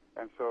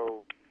 And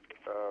so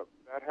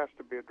that has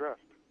to be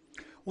addressed.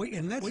 Well,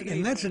 and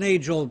that's an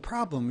age-old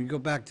problem. You go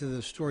back to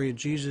the story of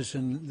Jesus,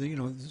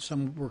 and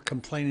some were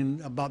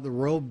complaining about the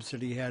robes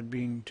that he had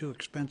being too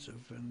expensive,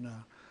 and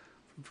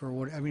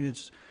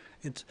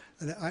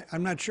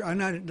I'm not sure.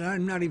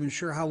 I'm not even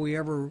sure how we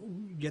ever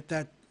get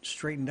that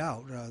straightened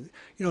out.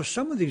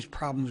 Some of these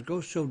problems go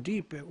so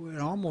deep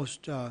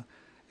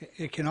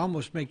it can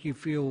almost make you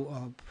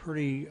feel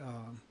pretty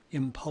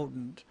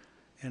impotent,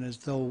 and as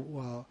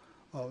though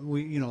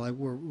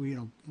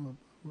we're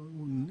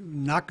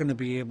not going to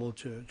be able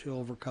to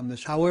overcome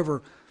this.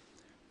 However,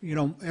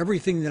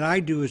 everything that I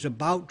do is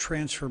about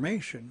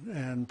transformation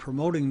and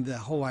promoting the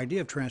whole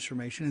idea of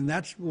transformation, and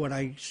that's what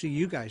I see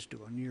you guys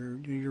doing.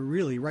 You're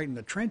really right in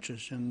the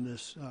trenches in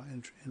this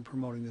in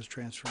promoting this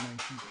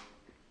transformation.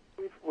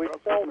 We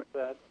felt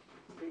that.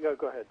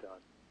 Go ahead, Don.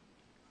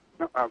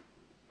 No,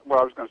 well,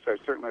 I was going to say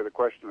certainly the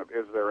question of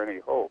is there any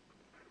hope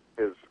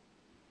is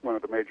one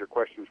of the major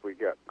questions we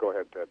get. Go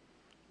ahead, Ted.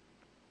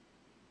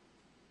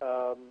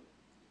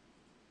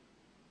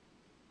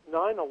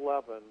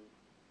 9/11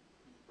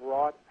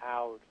 brought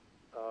out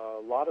a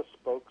lot of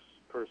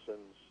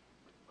spokespersons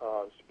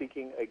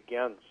speaking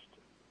against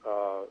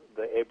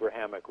the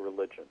Abrahamic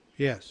religions.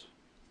 Yes.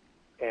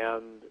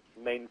 And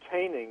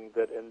maintaining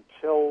that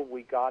until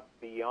we got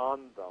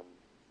beyond them,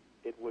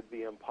 it would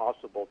be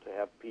impossible to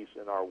have peace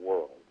in our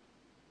world.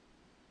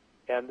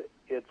 And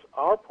it's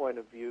our point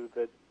of view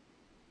that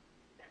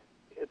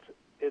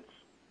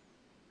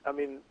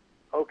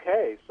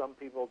okay, some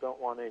people don't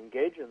want to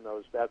engage in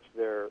those. That's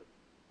their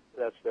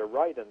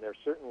right, and there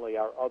certainly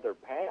are other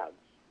paths.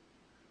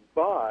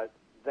 But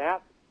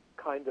that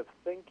kind of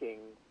thinking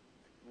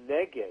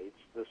negates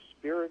the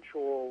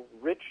spiritual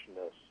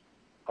richness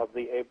of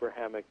the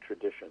Abrahamic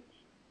traditions.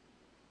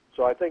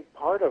 So I think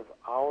part of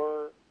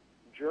our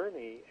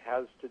journey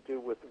has to do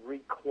with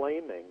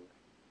reclaiming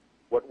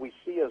what we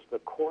see as the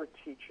core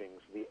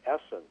teachings, the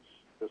essence,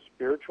 the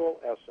spiritual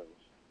essence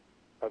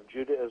of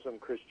Judaism,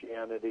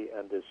 Christianity,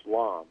 and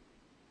Islam,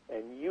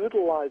 and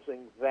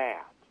utilizing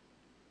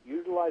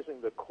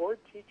the core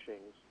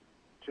teachings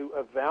to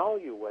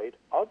evaluate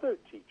other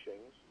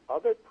teachings,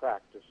 other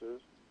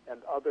practices,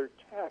 and other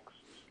texts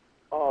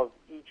of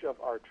each of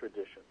our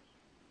traditions.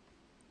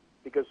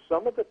 Because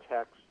some of the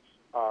texts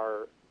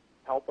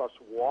help us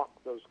walk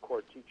those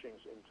core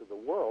teachings into the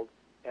world,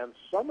 and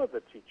some of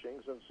the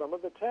teachings and some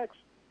of the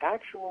texts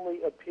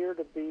actually appear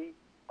to be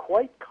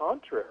quite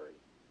contrary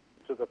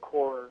to the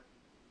core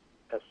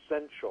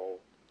essential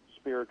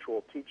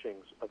spiritual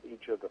teachings of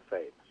each of the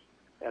faiths.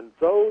 And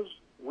those,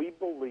 we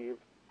believe,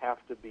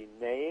 have to be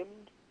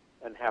named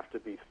and have to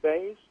be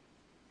faced,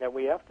 and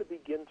we have to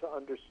begin to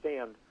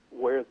understand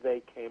where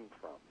they came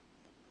from.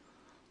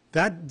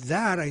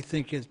 That I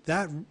think is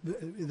that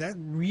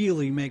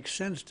really makes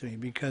sense to me,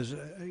 because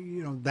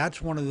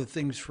that's one of the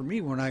things for me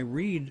when I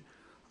read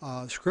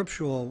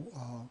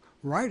scriptural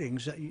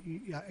writings, that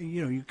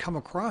you come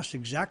across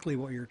exactly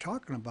what you're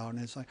talking about,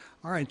 and it's like,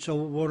 all right, so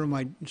what am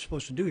I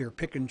supposed to do here?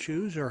 Pick and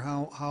choose, or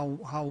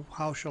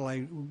how shall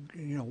I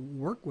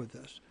work with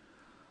this?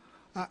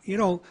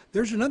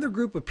 There's another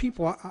group of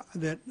people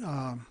that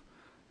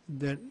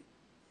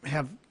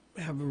have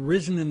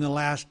arisen in the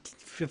last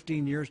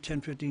 15 years,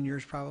 10, 15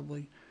 years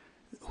probably,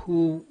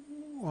 who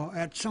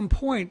at some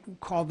point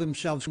called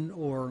themselves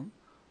or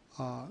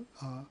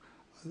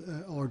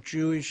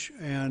Jewish,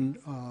 and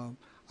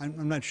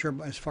I'm not sure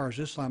as far as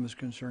Islam is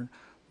concerned,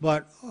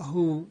 but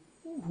who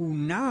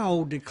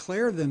now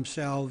declare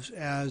themselves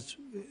as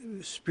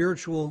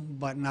spiritual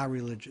but not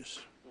religious.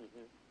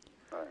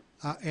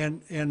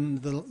 And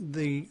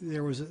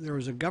there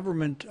was a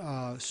government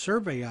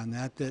survey on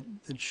that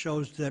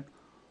shows that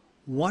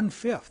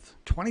 1/5,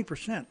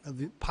 20% of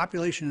the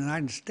population of the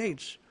United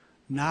States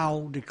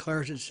now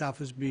declares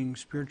itself as being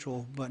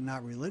spiritual but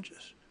not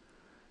religious.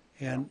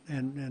 And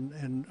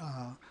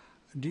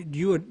do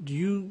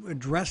you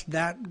address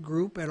that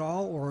group at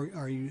all, or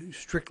are you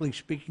strictly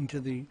speaking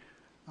to the?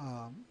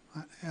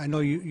 I know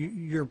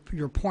your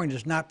point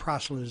is not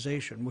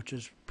proselytization, which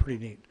is pretty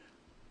neat.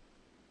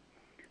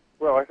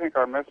 Well, I think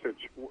our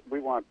message, we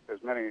want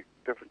as many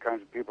different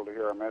kinds of people to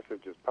hear our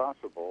message as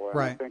possible. And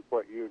right. I think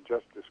what you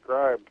just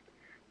described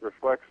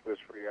reflects this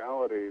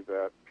reality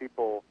that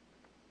people,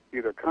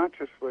 either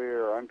consciously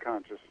or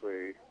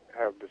unconsciously,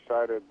 have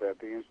decided that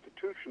the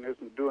institution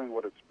isn't doing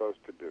what it's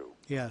supposed to do.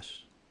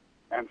 Yes.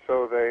 And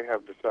so they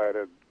have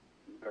decided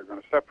they're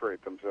going to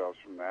separate themselves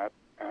from that.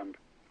 And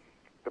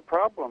the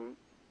problem,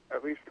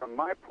 at least from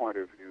my point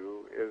of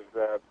view, is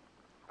that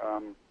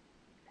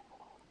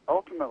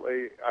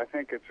ultimately, I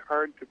think it's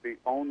hard to be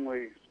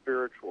only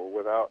spiritual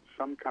without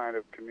some kind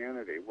of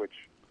community,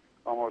 which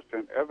almost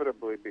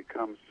inevitably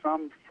becomes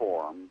some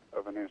form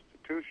of an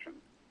institution.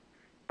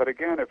 But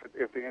again,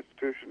 if the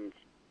institution's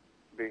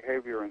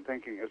behavior and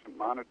thinking isn't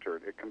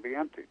monitored, it can be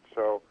emptied.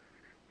 So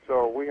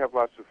we have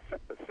lots of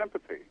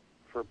sympathy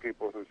for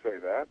people who say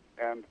that,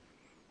 and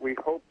we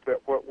hope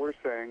that what we're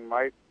saying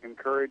might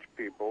encourage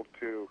people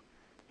to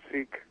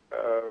seek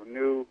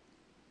new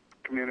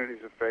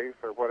communities of faith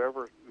or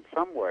whatever, in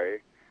some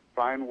way,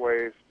 find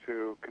ways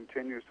to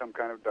continue some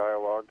kind of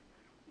dialogue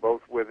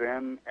both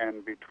within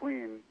and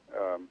between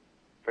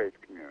faith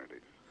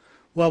communities.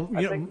 Well,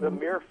 I think the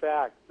mere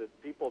fact that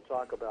people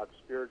talk about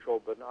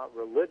spiritual but not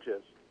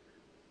religious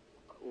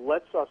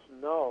lets us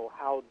know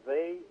how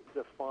they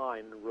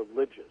define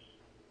religious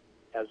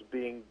as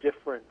being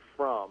different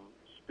from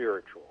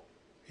spiritual.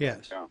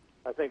 Yes. Yeah.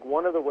 I think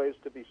one of the ways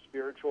to be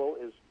spiritual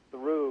is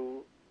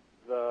through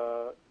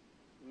the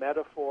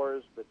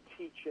metaphors, the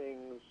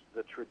teachings,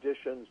 the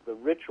traditions, the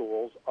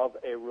rituals of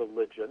a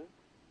religion.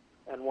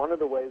 And one of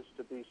the ways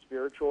to be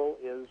spiritual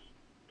is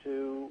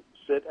to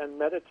sit and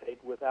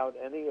meditate without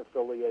any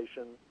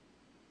affiliation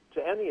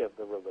to any of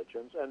the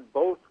religions, and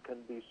both can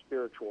be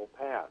spiritual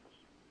paths.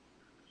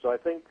 So I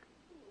think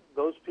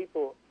those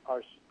people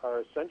are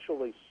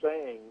essentially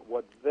saying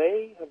what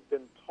they have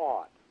been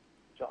taught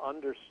to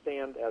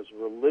understand as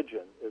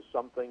religion is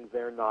something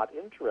they're not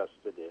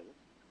interested in,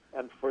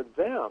 and for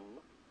them,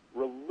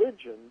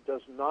 religion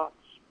does not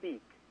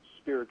speak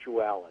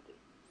spirituality.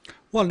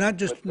 Well, not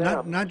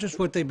just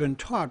what they've been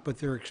taught, but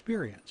their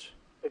experience.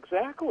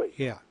 Exactly.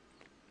 Yeah.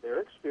 Their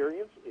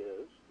experience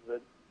is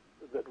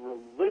that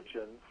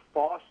religion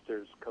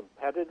fosters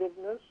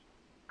competitiveness,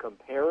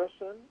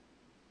 comparison,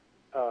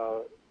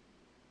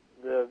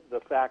 the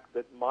fact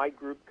that my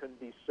group can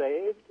be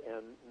saved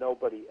and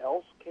nobody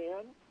else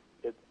can.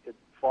 It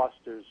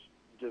fosters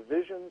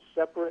division,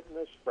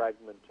 separateness,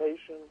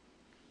 fragmentation.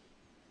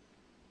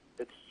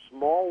 It's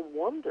small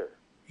wonder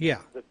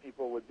that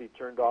people would be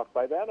turned off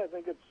by that. I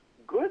think it's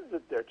good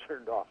that they're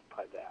turned off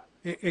by that.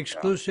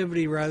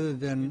 Exclusivity rather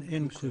than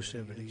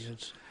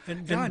inclusivity.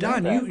 And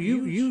Don,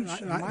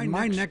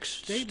 my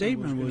next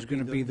statement was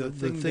going to be the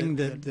thing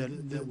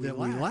that we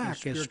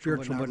lack as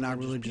spiritual but not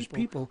religious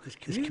people is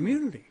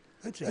community.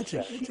 That's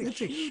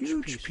a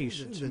huge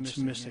piece that's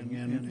missing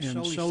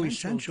and so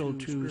essential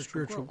to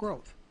spiritual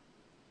growth.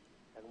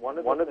 And one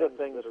of the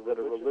things that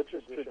a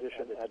religious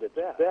tradition at its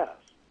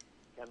best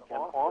can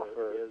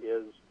offer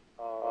is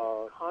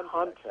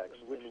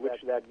context in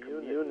which that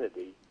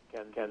community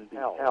can be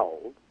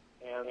held,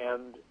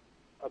 and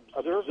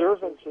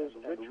observances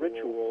and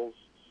rituals,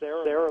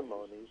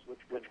 ceremonies which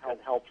can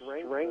help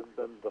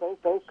strengthen the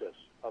focus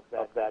of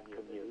that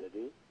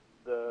community,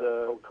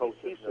 the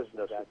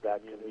cohesiveness of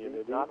that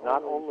community,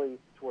 not only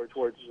towards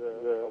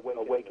the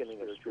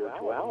awakening of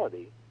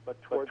spirituality, but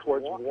towards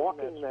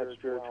walking that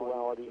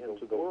spirituality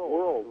into the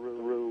world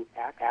through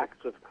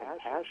acts of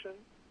compassion,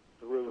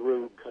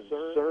 through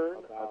concern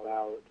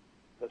about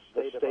the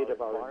state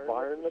of our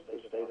environment,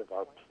 the state of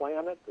our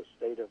planet, the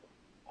state of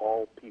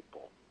all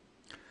people.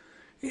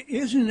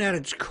 Isn't at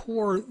its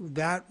core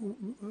that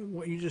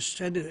what you just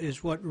said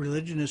is what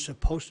religion is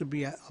supposed to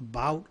be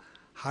about?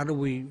 How do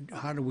we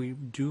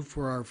do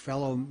for our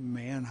fellow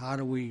man? How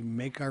do we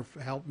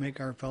help make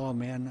our fellow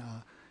man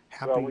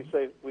happy? Well,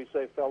 we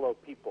say fellow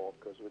people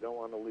because we don't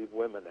want to leave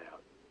women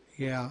out.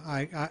 Yeah,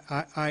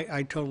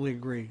 I totally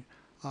agree.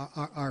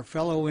 Our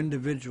fellow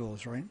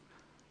individuals, right?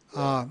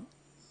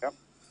 Yep.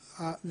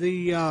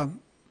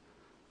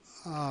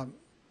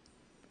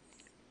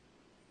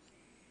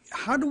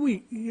 How do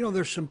we?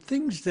 There's some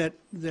things that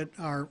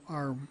are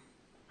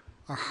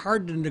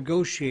hard to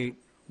negotiate.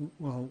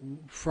 Well,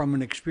 from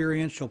an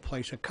experiential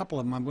place, a couple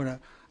of them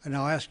and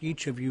I'll ask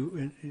each of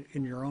you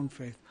in your own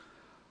faith.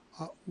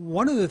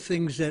 One of the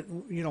things that,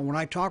 when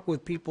I talk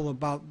with people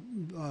about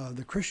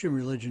the Christian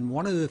religion,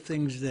 one of the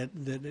things that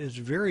is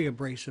very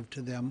abrasive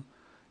to them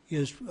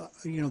is,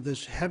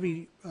 this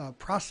heavy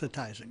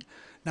proselytizing.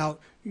 Now,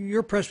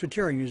 you're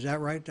Presbyterian, is that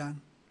right,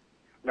 Don?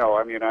 No,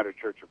 I'm United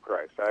Church of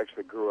Christ. I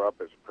actually grew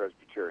up as a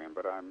Presbyterian,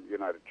 but I'm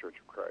United Church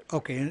of Christ.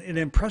 Okay, and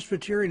in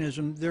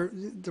Presbyterianism,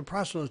 the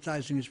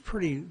proselytizing is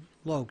pretty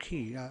low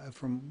key,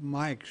 from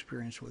my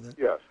experience with it.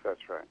 Yes,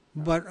 that's right.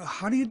 But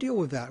how do you deal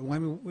with that?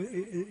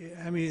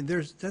 I mean,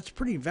 that's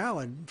pretty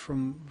valid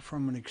from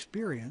an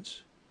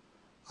experience.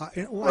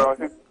 Well, I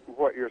think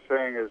what you're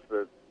saying is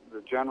the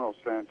general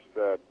sense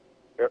that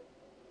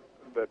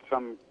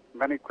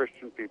many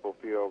Christian people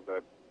feel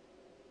that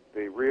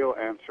the real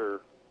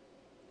answer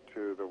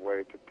to the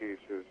way to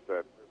peace is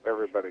that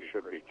everybody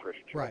should be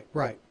Christian.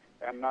 Right.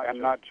 And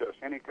not just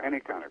any kind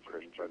of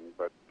Christian,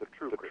 but the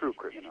true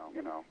Christian.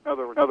 In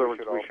other words,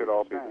 we should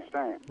all be the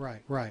same.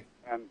 Right.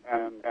 And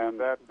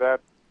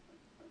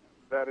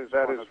that is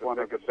one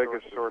of the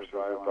biggest sources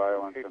of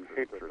violence and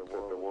hatred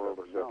that the world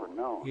has ever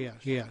known.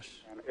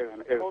 Yes.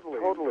 And is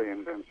totally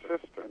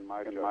inconsistent, in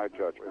my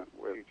judgment,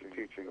 with the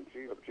teachings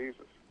of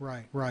Jesus.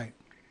 Right.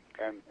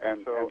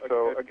 And so,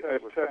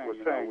 as Ted was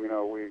saying,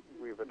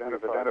 we've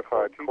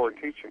identified core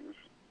teachings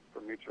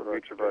from each of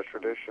our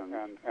traditions,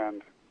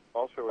 and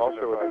also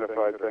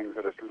identified things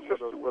that are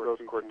consistent with those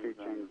core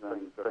teachings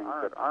and things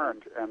that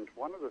aren't. And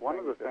one of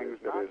the things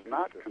that is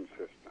not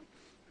consistent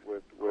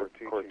with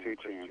core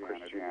teaching in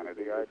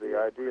Christianity is the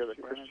idea that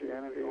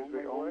Christianity is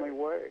the only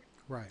way.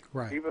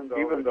 Right. Even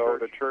though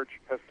the Church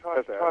has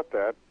taught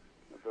that.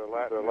 The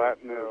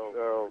Latin is,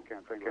 I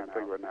can't think of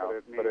it now,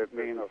 but it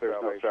means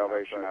there's no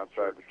salvation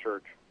outside the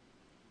Church.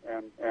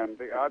 And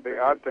the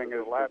odd thing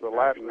is the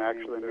Latin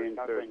actually means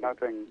there's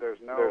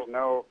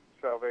no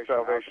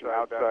salvation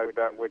outside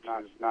that which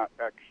is not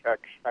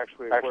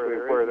actually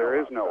where there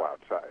is no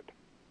outside.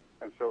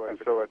 And so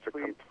it's a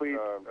complete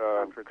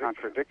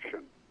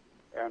contradiction.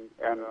 And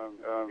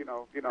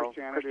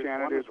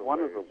Christianity is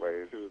one of the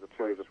ways to the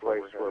place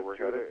where we're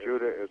headed.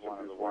 Judaism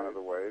is one of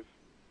the ways.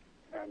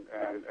 And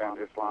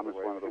Islam is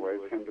one of the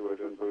ways.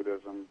 Hinduism,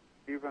 Buddhism,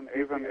 even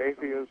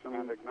atheism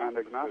and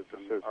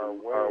agnosticism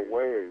are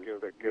ways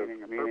that give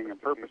meaning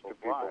and purpose to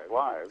people's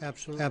lives.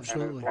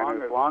 Absolutely.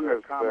 And as long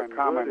as the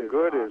common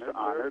good is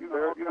honored,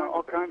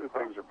 all kinds of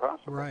things are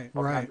possible. Right.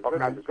 All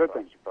kinds of good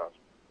things are possible.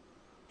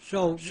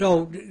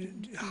 So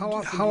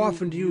how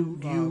often do you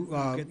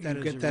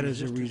get that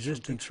as a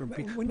resistance from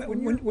people?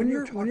 When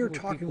you're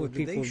talking with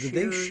people, do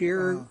they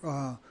share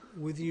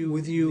with you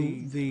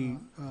the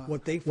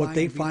what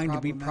they find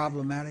to be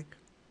problematic?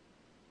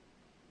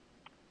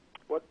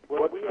 What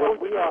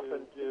we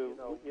often do,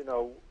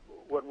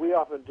 what we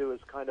often do is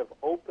kind of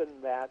open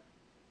that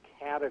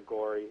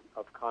category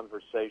of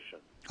conversation,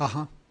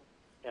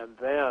 and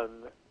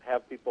then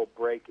have people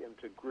break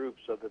into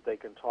groups so that they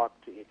can talk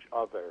to each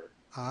other.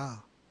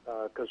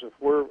 Because if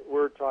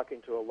we're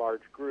talking to a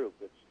large group,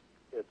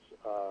 it's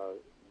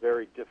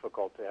very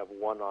difficult to have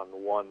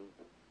one-on-one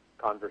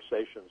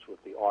conversations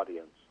with the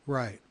audience.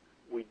 Right.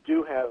 We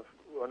do have,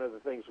 one of the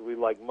things we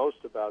like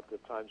most about the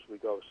times we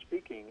go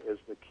speaking is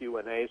the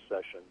Q&A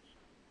sessions,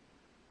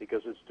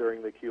 because it's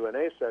during the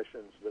Q&A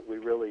sessions that we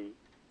really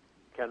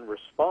can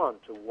respond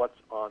to what's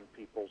on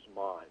people's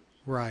minds.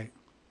 Right.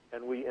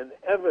 And we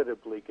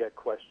inevitably get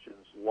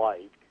questions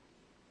like,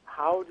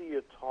 how do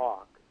you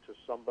talk to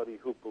somebody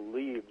who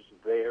believes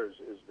theirs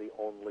is the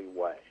only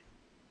way?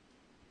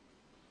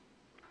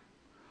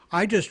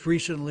 I just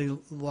recently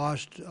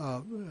lost,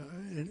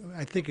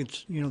 I think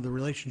it's, the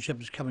relationship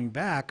is coming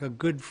back, a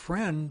good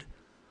friend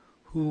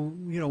who,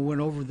 went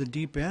over the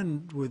deep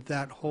end with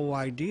that whole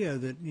idea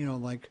that,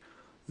 like,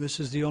 this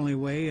is the only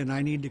way and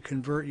I need to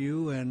convert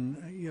you, and,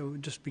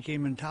 it just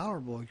became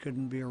intolerable. I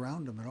couldn't be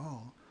around him at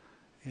all.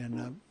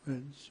 And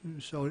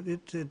so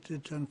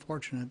it's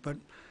unfortunate, but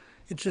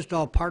it's just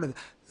all part of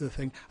the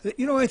thing.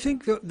 I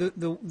think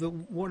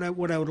what I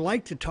would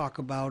like to talk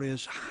about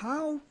is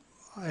how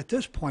at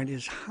this point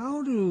is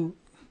how do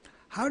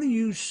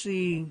you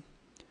see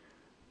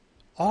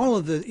all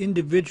of the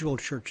individual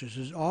churches,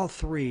 as all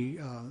three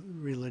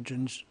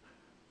religions,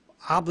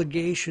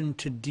 obligation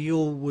to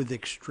deal with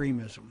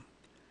extremism?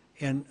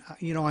 And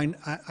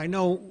I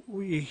know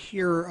we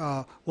hear,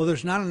 well,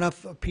 there's not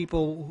enough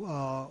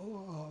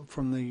people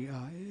from the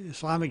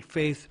Islamic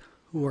faith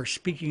who are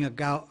speaking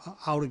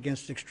out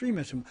against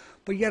extremism,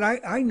 but yet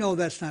I know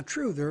that's not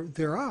true.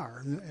 There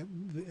are,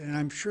 and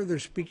I'm sure they're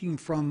speaking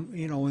from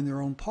in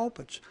their own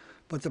pulpits.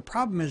 But the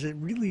problem is it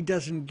really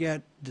doesn't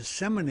get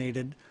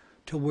disseminated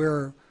to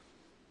where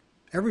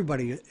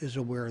everybody is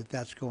aware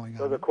that's going on.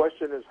 So the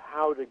question is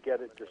how to get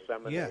it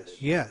disseminated.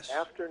 Yes.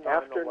 After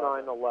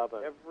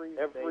 9/11,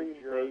 every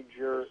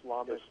major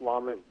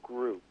Islamic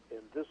group in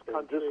this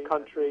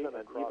country and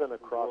even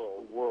across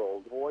the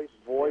world voiced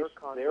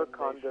their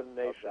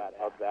condemnation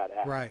of that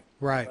act.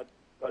 Right.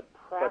 But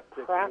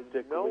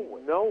practically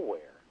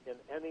nowhere in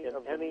any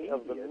of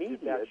the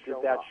media did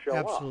that show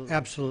up.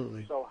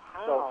 Absolutely. So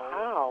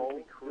how do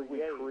we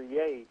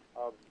create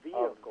a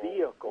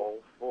vehicle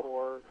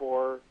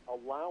for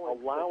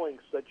allowing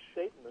such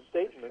statements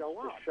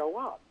to show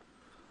up?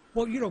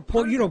 Well,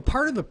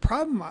 part of the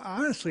problem,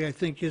 honestly, I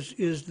think,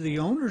 is the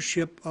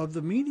ownership of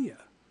the media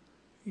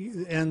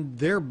and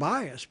their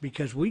bias,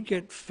 because we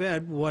get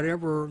fed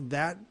whatever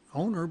that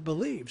owner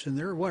believes, and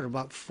there are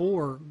about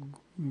 4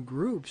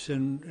 groups,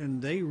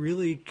 and they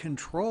really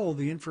control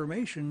the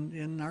information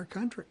in our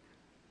country.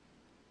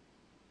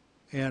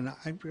 And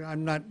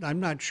I'm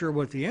not sure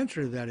what the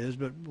answer to that is,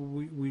 but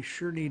we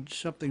sure need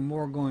something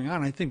more going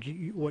on. I think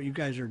what you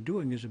guys are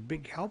doing is a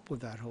big help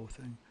with that whole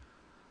thing.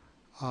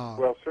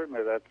 Well,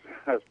 certainly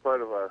that's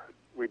part of our.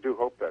 We do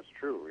hope that's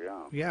true.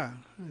 Yeah. Yeah.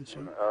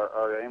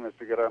 Our aim is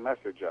to get our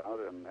message out,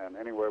 and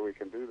any way we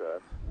can do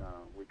that,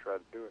 we try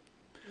to do it.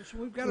 So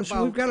we've got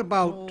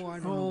about I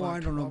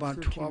don't know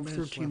about 12,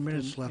 13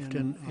 minutes left,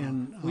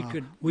 and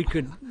we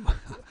could.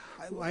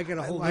 I got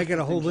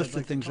a whole list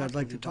of things I'd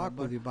like to talk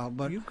with you about,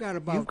 but you've got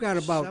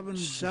about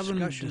seven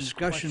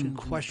discussion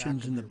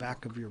questions in the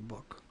back of your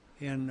book,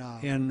 and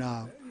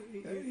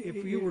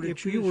if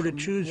you were to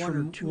choose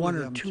from one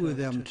or two of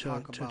them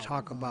to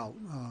talk about,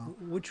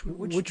 which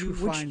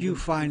do you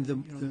find the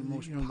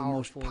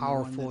most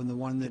powerful and the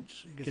one that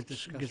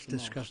gets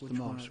discussed the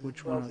most?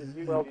 Which one?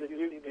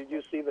 Did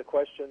you see the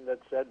question that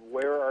said,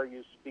 "Where are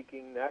you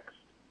speaking next?"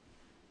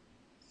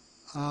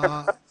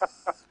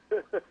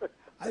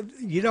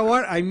 You know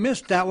what? I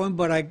missed that one,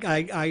 but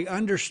I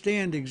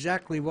understand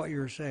exactly what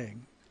you're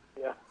saying.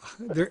 Yeah.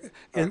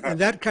 And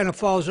that kind of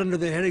falls under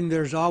the heading,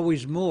 "There's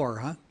always more,"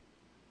 huh?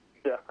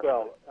 Yeah.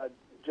 Well,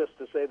 just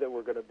to say that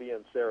we're going to be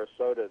in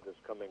Sarasota this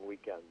coming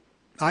weekend.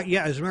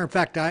 Yeah, as a matter of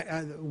fact,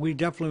 we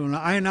definitely will.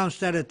 I announced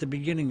that at the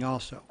beginning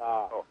also.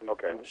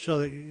 Okay.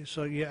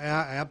 So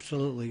yeah,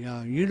 absolutely.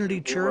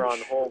 Unity Church. We were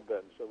on hold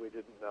then, so we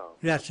didn't know.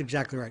 That's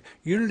exactly right.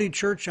 Unity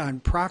Church on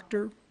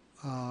Proctor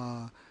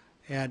on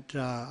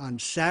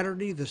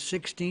Saturday the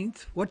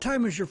 16th. What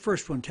time is your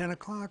first one? 10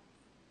 o'clock?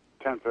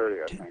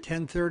 10:30, I think.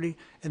 10:30,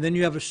 and then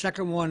you have a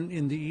second one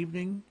in the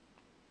evening.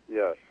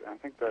 Yes, I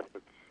think that's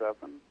at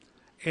 7.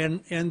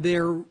 And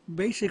they're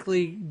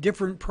basically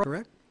different,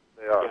 correct?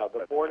 They are. Yeah,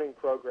 the morning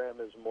program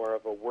is more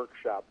of a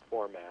workshop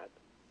format,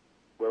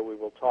 where we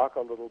will talk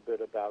a little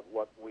bit about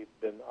what we've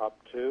been up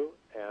to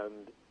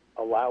and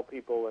allow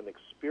people an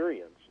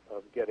experience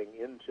of getting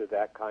into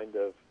that kind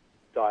of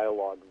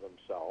dialogue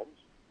themselves.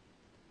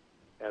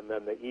 And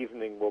then the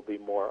evening will be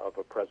more of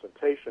a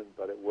presentation,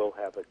 but it will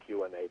have a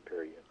Q&A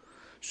period.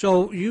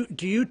 So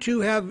do you two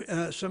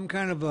have some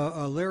kind of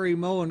a Larry,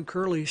 Moe, and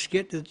Curly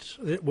skit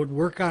that would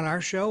work on our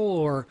show,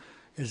 or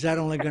is that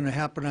only going to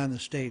happen on the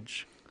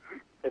stage?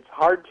 It's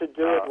hard to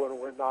do it when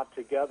we're not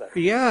together.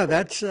 Yeah,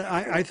 that's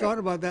I thought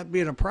about that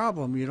being a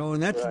problem,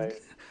 and that's Right.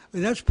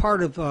 and that's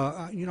part of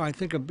I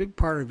think a big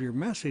part of your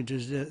message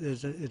is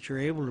that you're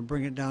able to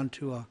bring it down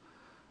to a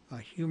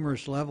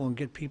humorous level and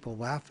get people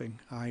laughing.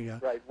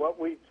 Right. What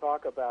we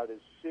talk about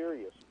is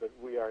serious, but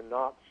we are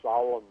not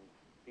solemn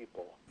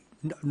people.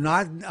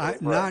 Not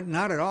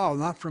at all.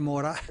 Not from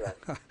what I.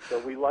 Right. So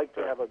we like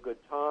to have a good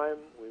time.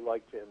 We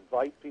like to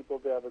invite people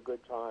to have a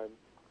good time.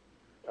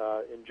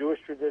 In Jewish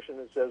tradition,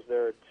 it says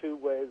there are 2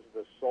 ways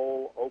the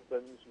soul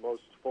opens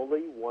most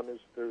fully. One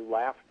is through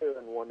laughter,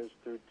 and one is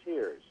through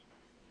tears.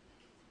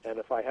 And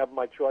if I have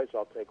my choice,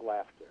 I'll take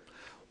laughter.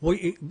 Well,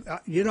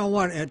 you know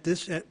what? At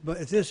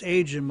this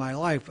age in my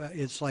life,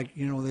 it's like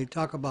they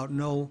talk about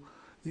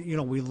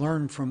we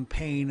learn from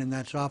pain, and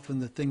that's often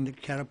the thing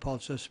that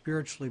catapults us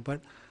spiritually.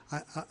 But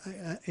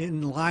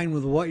in line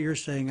with what you're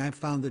saying, I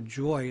found that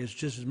joy is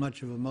just as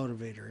much of a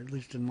motivator, at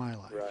least in my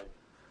life. Right.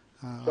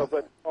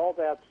 But all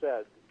that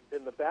said,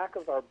 in the back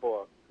of our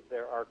book,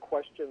 there are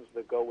questions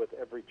that go with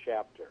every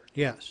chapter.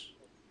 Yes.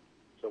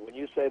 So when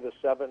you say the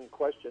 7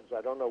 questions,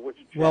 I don't know which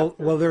chapter.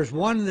 Well, there's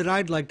one that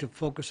I'd like to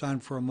focus on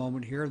for a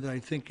moment here that I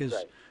think is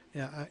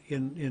right.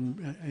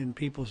 in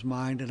people's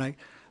mind, and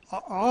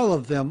all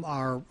of them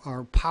are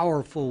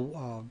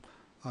powerful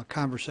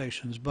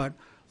conversations. But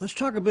let's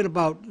talk a bit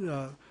about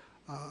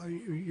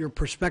your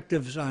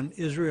perspectives on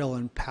Israel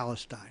and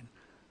Palestine.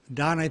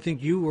 Don, I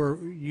think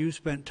you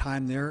spent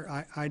time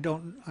there. I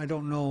don't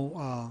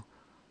know.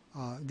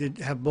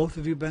 Have both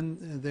of you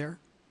been there?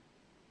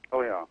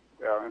 Oh yeah.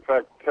 In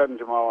fact, Ted and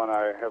Jamal and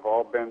I have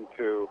all been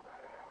to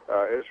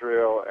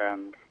Israel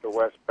and the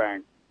West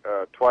Bank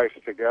twice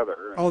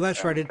together. Oh,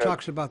 that's right. It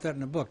talks about that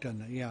in the book,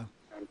 doesn't it? Yeah.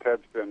 And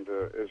Ted's been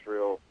to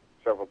Israel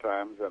several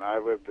times, and I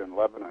lived in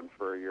Lebanon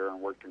for a year and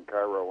worked in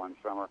Cairo one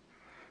summer.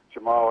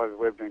 Jamal has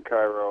lived in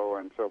Cairo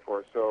and so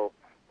forth. So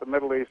the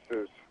Middle East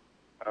is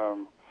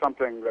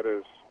something that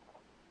is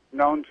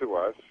known to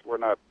us. We're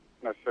not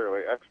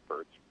necessarily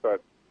experts,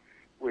 but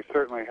we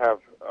certainly have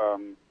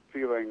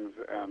feelings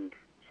and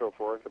so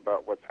forth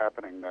about what's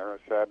happening there, a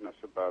sadness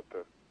about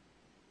the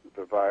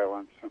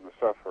violence and the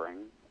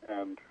suffering.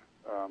 And,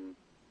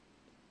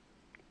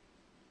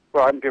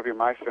 well, I can give you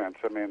my sense.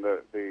 I mean,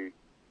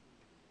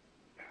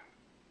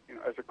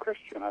 as a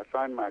Christian, I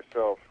find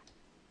myself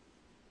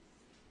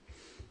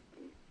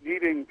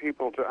needing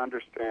people to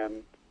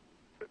understand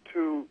the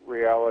two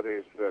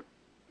realities that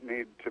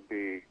need to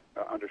be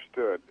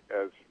understood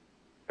as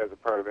a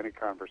part of any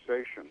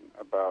conversation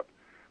about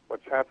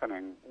what's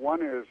happening.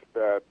 One is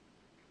that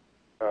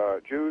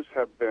Jews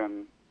have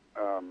been,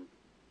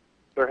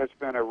 there has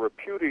been a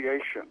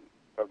repudiation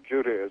of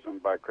Judaism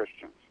by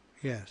Christians.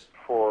 Yes.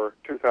 For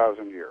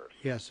 2,000 years.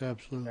 Yes,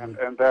 absolutely.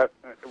 And that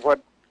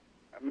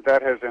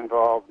has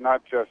involved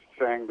not just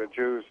saying that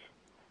Jews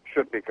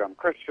should become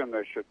Christian,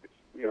 they should,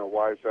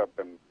 wise up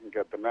and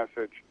get the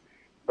message,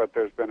 but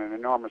there's been an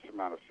enormous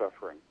amount of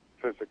suffering,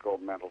 physical,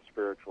 mental,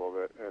 spiritual,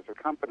 that has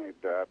accompanied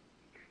that.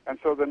 And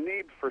so the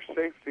need for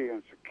safety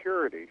and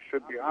security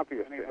should be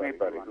obvious to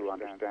anybody who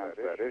understands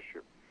that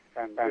issue.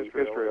 And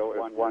Israel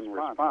is one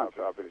response,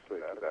 obviously,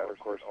 to that. Of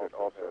course, it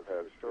also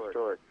has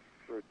historic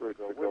roots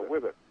to go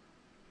with it.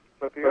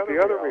 But the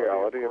other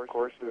reality, of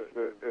course, is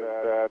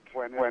that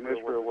when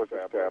Israel was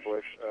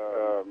established,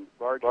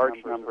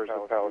 large numbers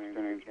of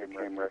Palestinians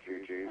became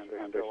refugees,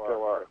 and they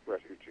still are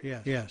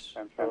refugees. Yes.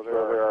 And so there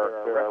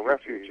are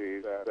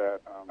refugees that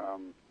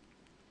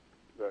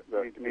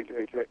need to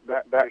be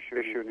that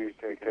issue needs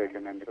to be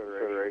taken into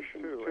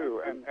consideration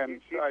too. And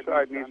each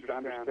side needs to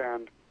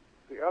understand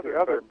the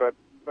other, but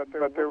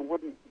there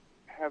wouldn't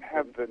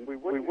we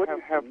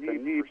wouldn't have the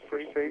need for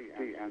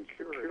safety and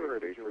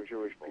security for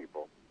Jewish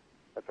people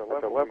at the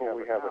level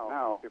we have it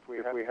now if we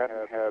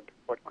hadn't had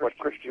what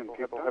Christian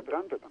people have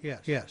done to them.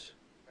 Yes.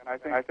 And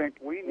I think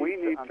we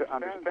need to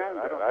understand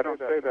that. I don't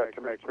say that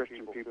to make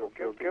Christian people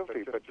feel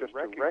guilty, but just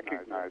to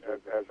recognize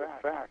it as a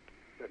fact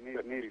that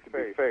needs to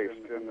be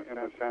faced in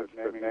the sense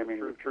that naming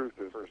the truth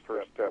is the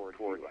first step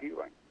toward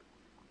healing.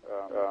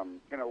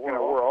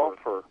 We're all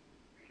for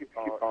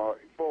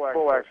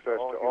full access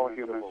to all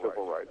human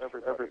civil rights,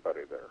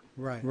 everybody there.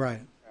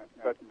 Right.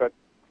 But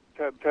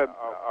Ted,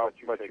 I'll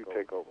let you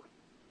take over.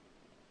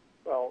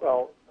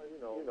 Well,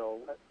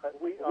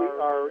 we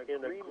are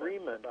in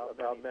agreement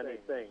about many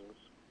things.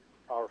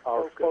 Our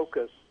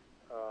focus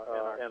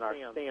and our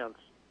stance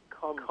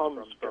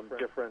comes from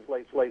different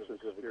places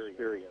of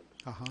experience.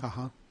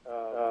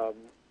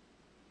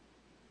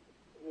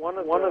 One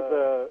of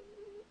the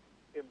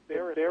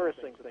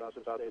embarrassing things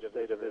about the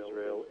state of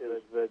Israel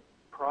is that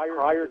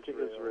prior to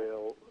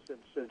Israel,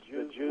 since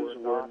the Jews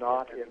were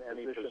not in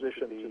any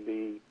position to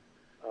be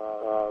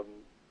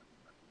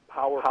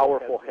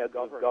powerful heads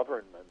of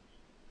governments,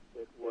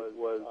 it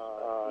was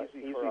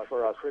easy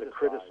for us to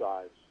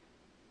criticize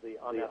the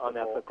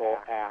unethical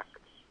acts,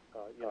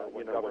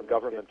 when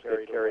governments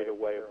get carried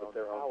away with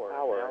their own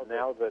power. And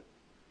now that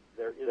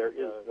there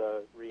is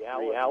the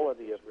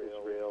reality of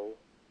Israel,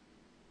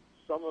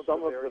 some of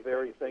the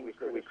very things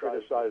that we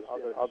criticize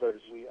in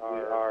others, we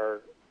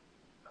are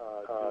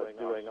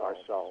doing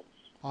ourselves.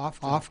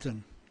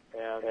 Often.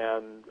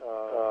 And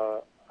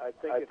I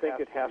think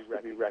it has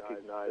to be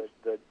recognized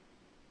that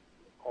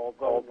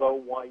although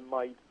one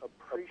might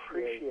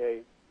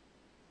appreciate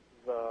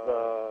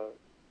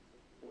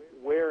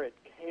where it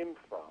came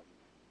from,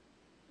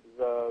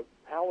 the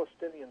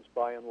Palestinians,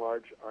 by and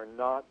large, are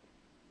not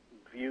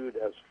viewed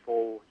as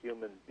full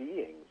human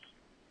beings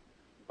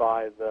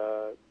by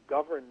the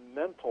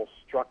governmental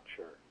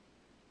structure,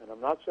 and I'm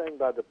not saying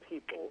by the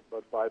people,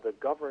 but by the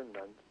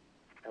government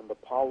and the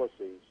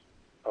policies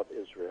of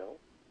Israel.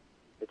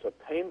 It's a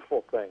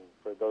painful thing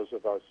for those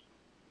of us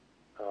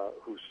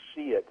who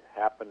see it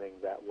happening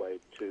that way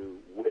to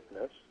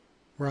witness.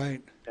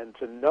 Right. And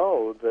to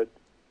know that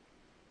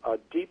a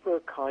deeper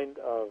kind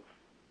of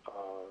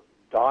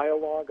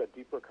dialogue, a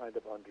deeper kind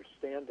of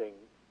understanding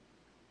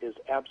is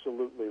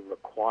absolutely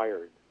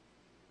required.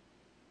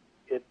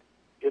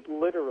 It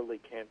literally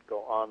can't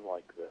go on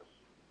like this.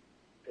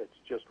 It's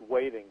just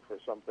waiting for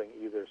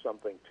either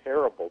something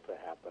terrible to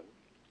happen.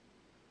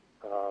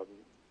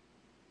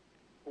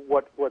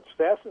 What's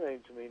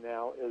fascinating to me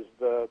now is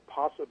the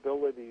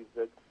possibility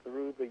that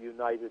through the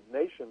United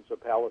Nations, a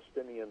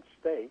Palestinian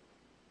state,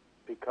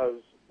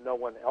 because no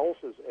one else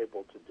is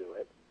able to do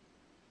it,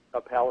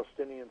 a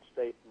Palestinian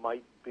state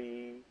might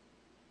be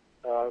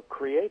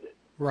created.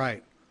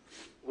 Right.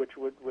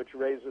 which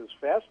raises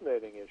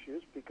fascinating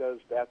issues because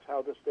that's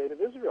how the State of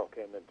Israel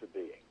came into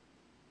being.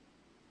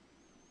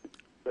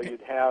 So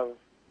you'd have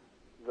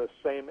the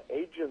same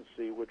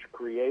agency which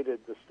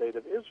created the State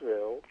of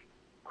Israel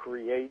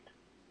create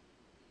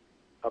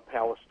a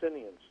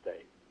Palestinian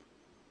state.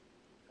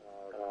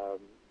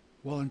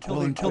 Well, until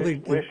they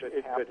wish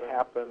it could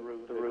happen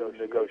through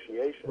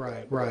negotiation.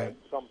 Right.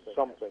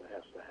 Something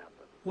has to happen.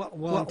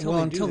 Well,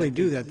 until they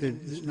do that,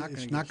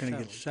 it's not going to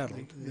get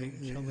settled.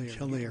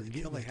 Until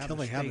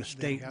they have a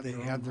state, they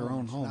have their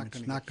own home.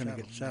 It's not going to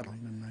get settled,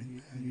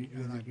 and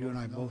you and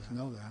I both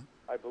know that.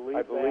 I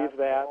believe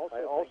that.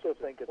 I also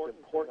think it's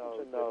important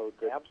to know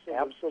that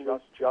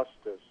absolute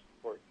justice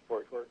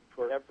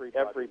for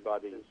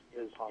everybody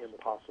is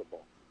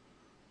impossible.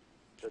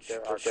 That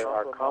there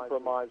are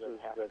compromises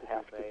that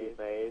have to be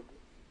made,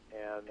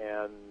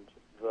 and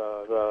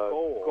the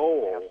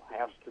goal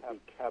has to be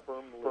kept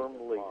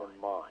firmly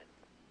in mind.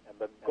 And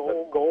the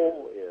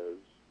goal is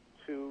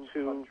two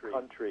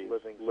countries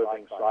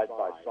living side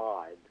by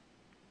side,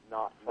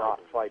 not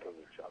fighting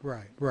each other.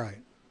 Right. We're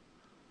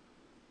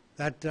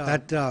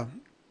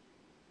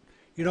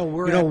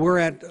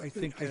at I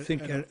think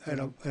at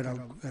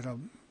a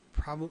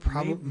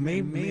probably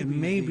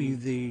maybe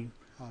the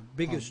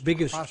biggest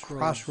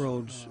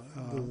crossroads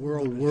the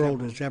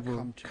world has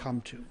ever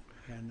come to.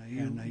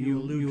 And you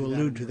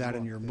allude to that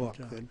in your book,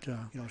 that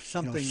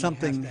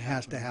something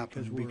has to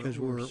happen because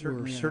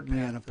we're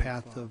certainly on a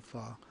path of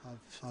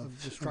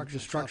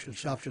destruction,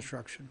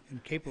 self-destruction,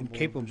 and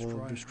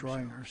capable of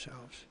destroying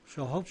ourselves.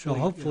 So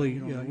hopefully,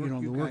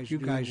 the work you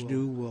guys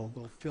do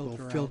will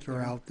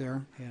filter out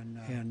there,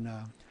 and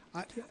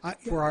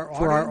for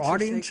our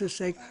audience's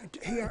sake,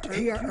 do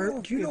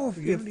you know if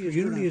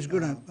Unity is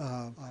going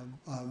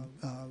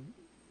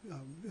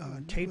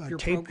to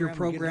tape your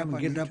program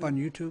and get it up on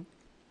YouTube?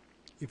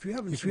 If you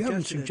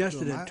haven't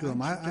suggested it to him,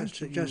 I'd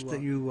suggest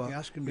that you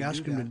ask him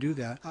to do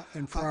that.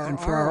 And for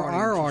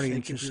our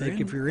audience's sake,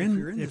 if you're in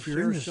the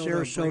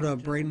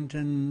Sarasota,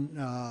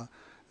 Bradenton,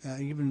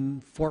 even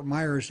Fort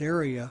Myers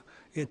area,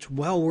 it's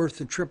well worth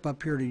the trip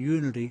up here to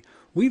Unity.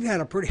 We've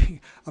had a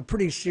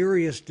pretty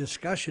serious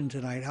discussion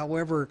tonight.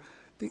 However,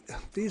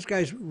 these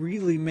guys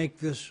really make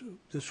this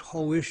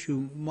whole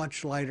issue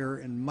much lighter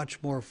and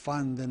much more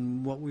fun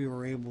than what we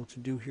were able to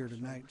do here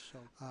tonight. So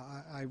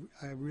I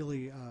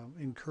really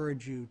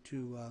encourage you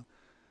to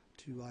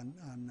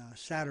on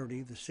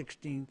Saturday the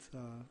 16th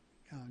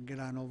get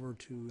on over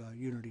to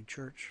Unity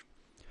Church.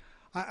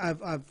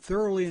 I've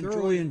thoroughly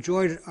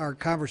enjoyed our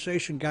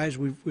conversation, guys.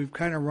 We've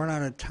kind of run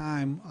out of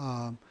time.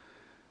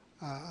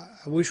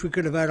 I wish we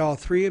could have had all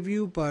three of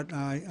you, but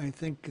I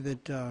think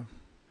that.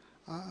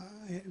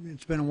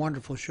 It's been a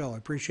wonderful show. I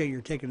appreciate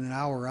your taking an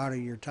hour out of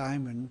your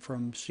time, and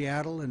from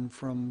Seattle and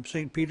from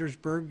St.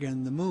 Petersburg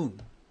and the moon.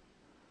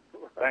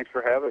 Thanks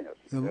for having us.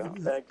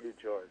 Thank you,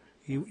 George.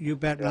 You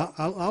bet. Yeah.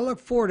 I'll look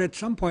forward at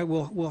some point.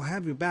 We'll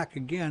have you back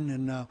again,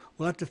 and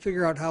we'll have to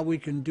figure out how we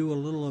can do a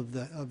little of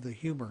the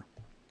humor.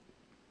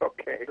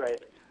 Okay.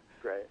 Great.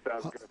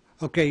 Sounds good.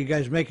 Okay, you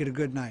guys make it a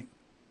good night.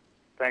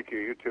 Thank you.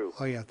 You too.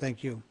 Oh yeah,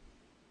 thank you.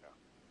 Yeah.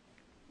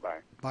 Bye.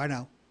 Bye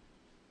now.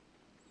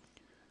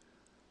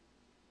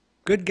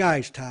 Good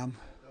guys, Tom.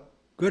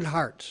 Good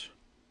hearts.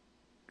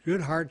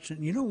 Good hearts.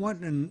 And you know what?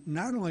 And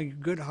not only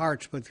good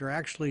hearts, but they're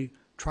actually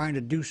trying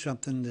to do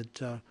something that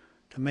to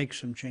make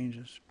some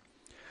changes.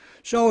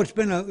 So it's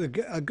been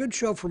a good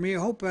show for me. I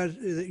hope that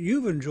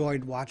you've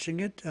enjoyed watching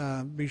it.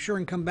 Be sure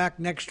and come back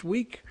next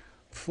week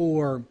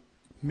for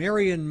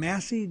Mary and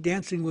Massey,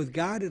 Dancing with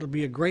God. It'll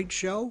be a great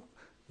show.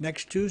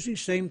 Next Tuesday,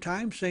 same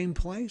time, same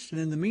place. And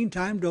in the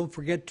meantime, don't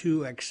forget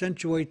to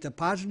accentuate the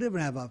positive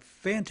and have a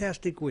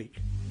fantastic week.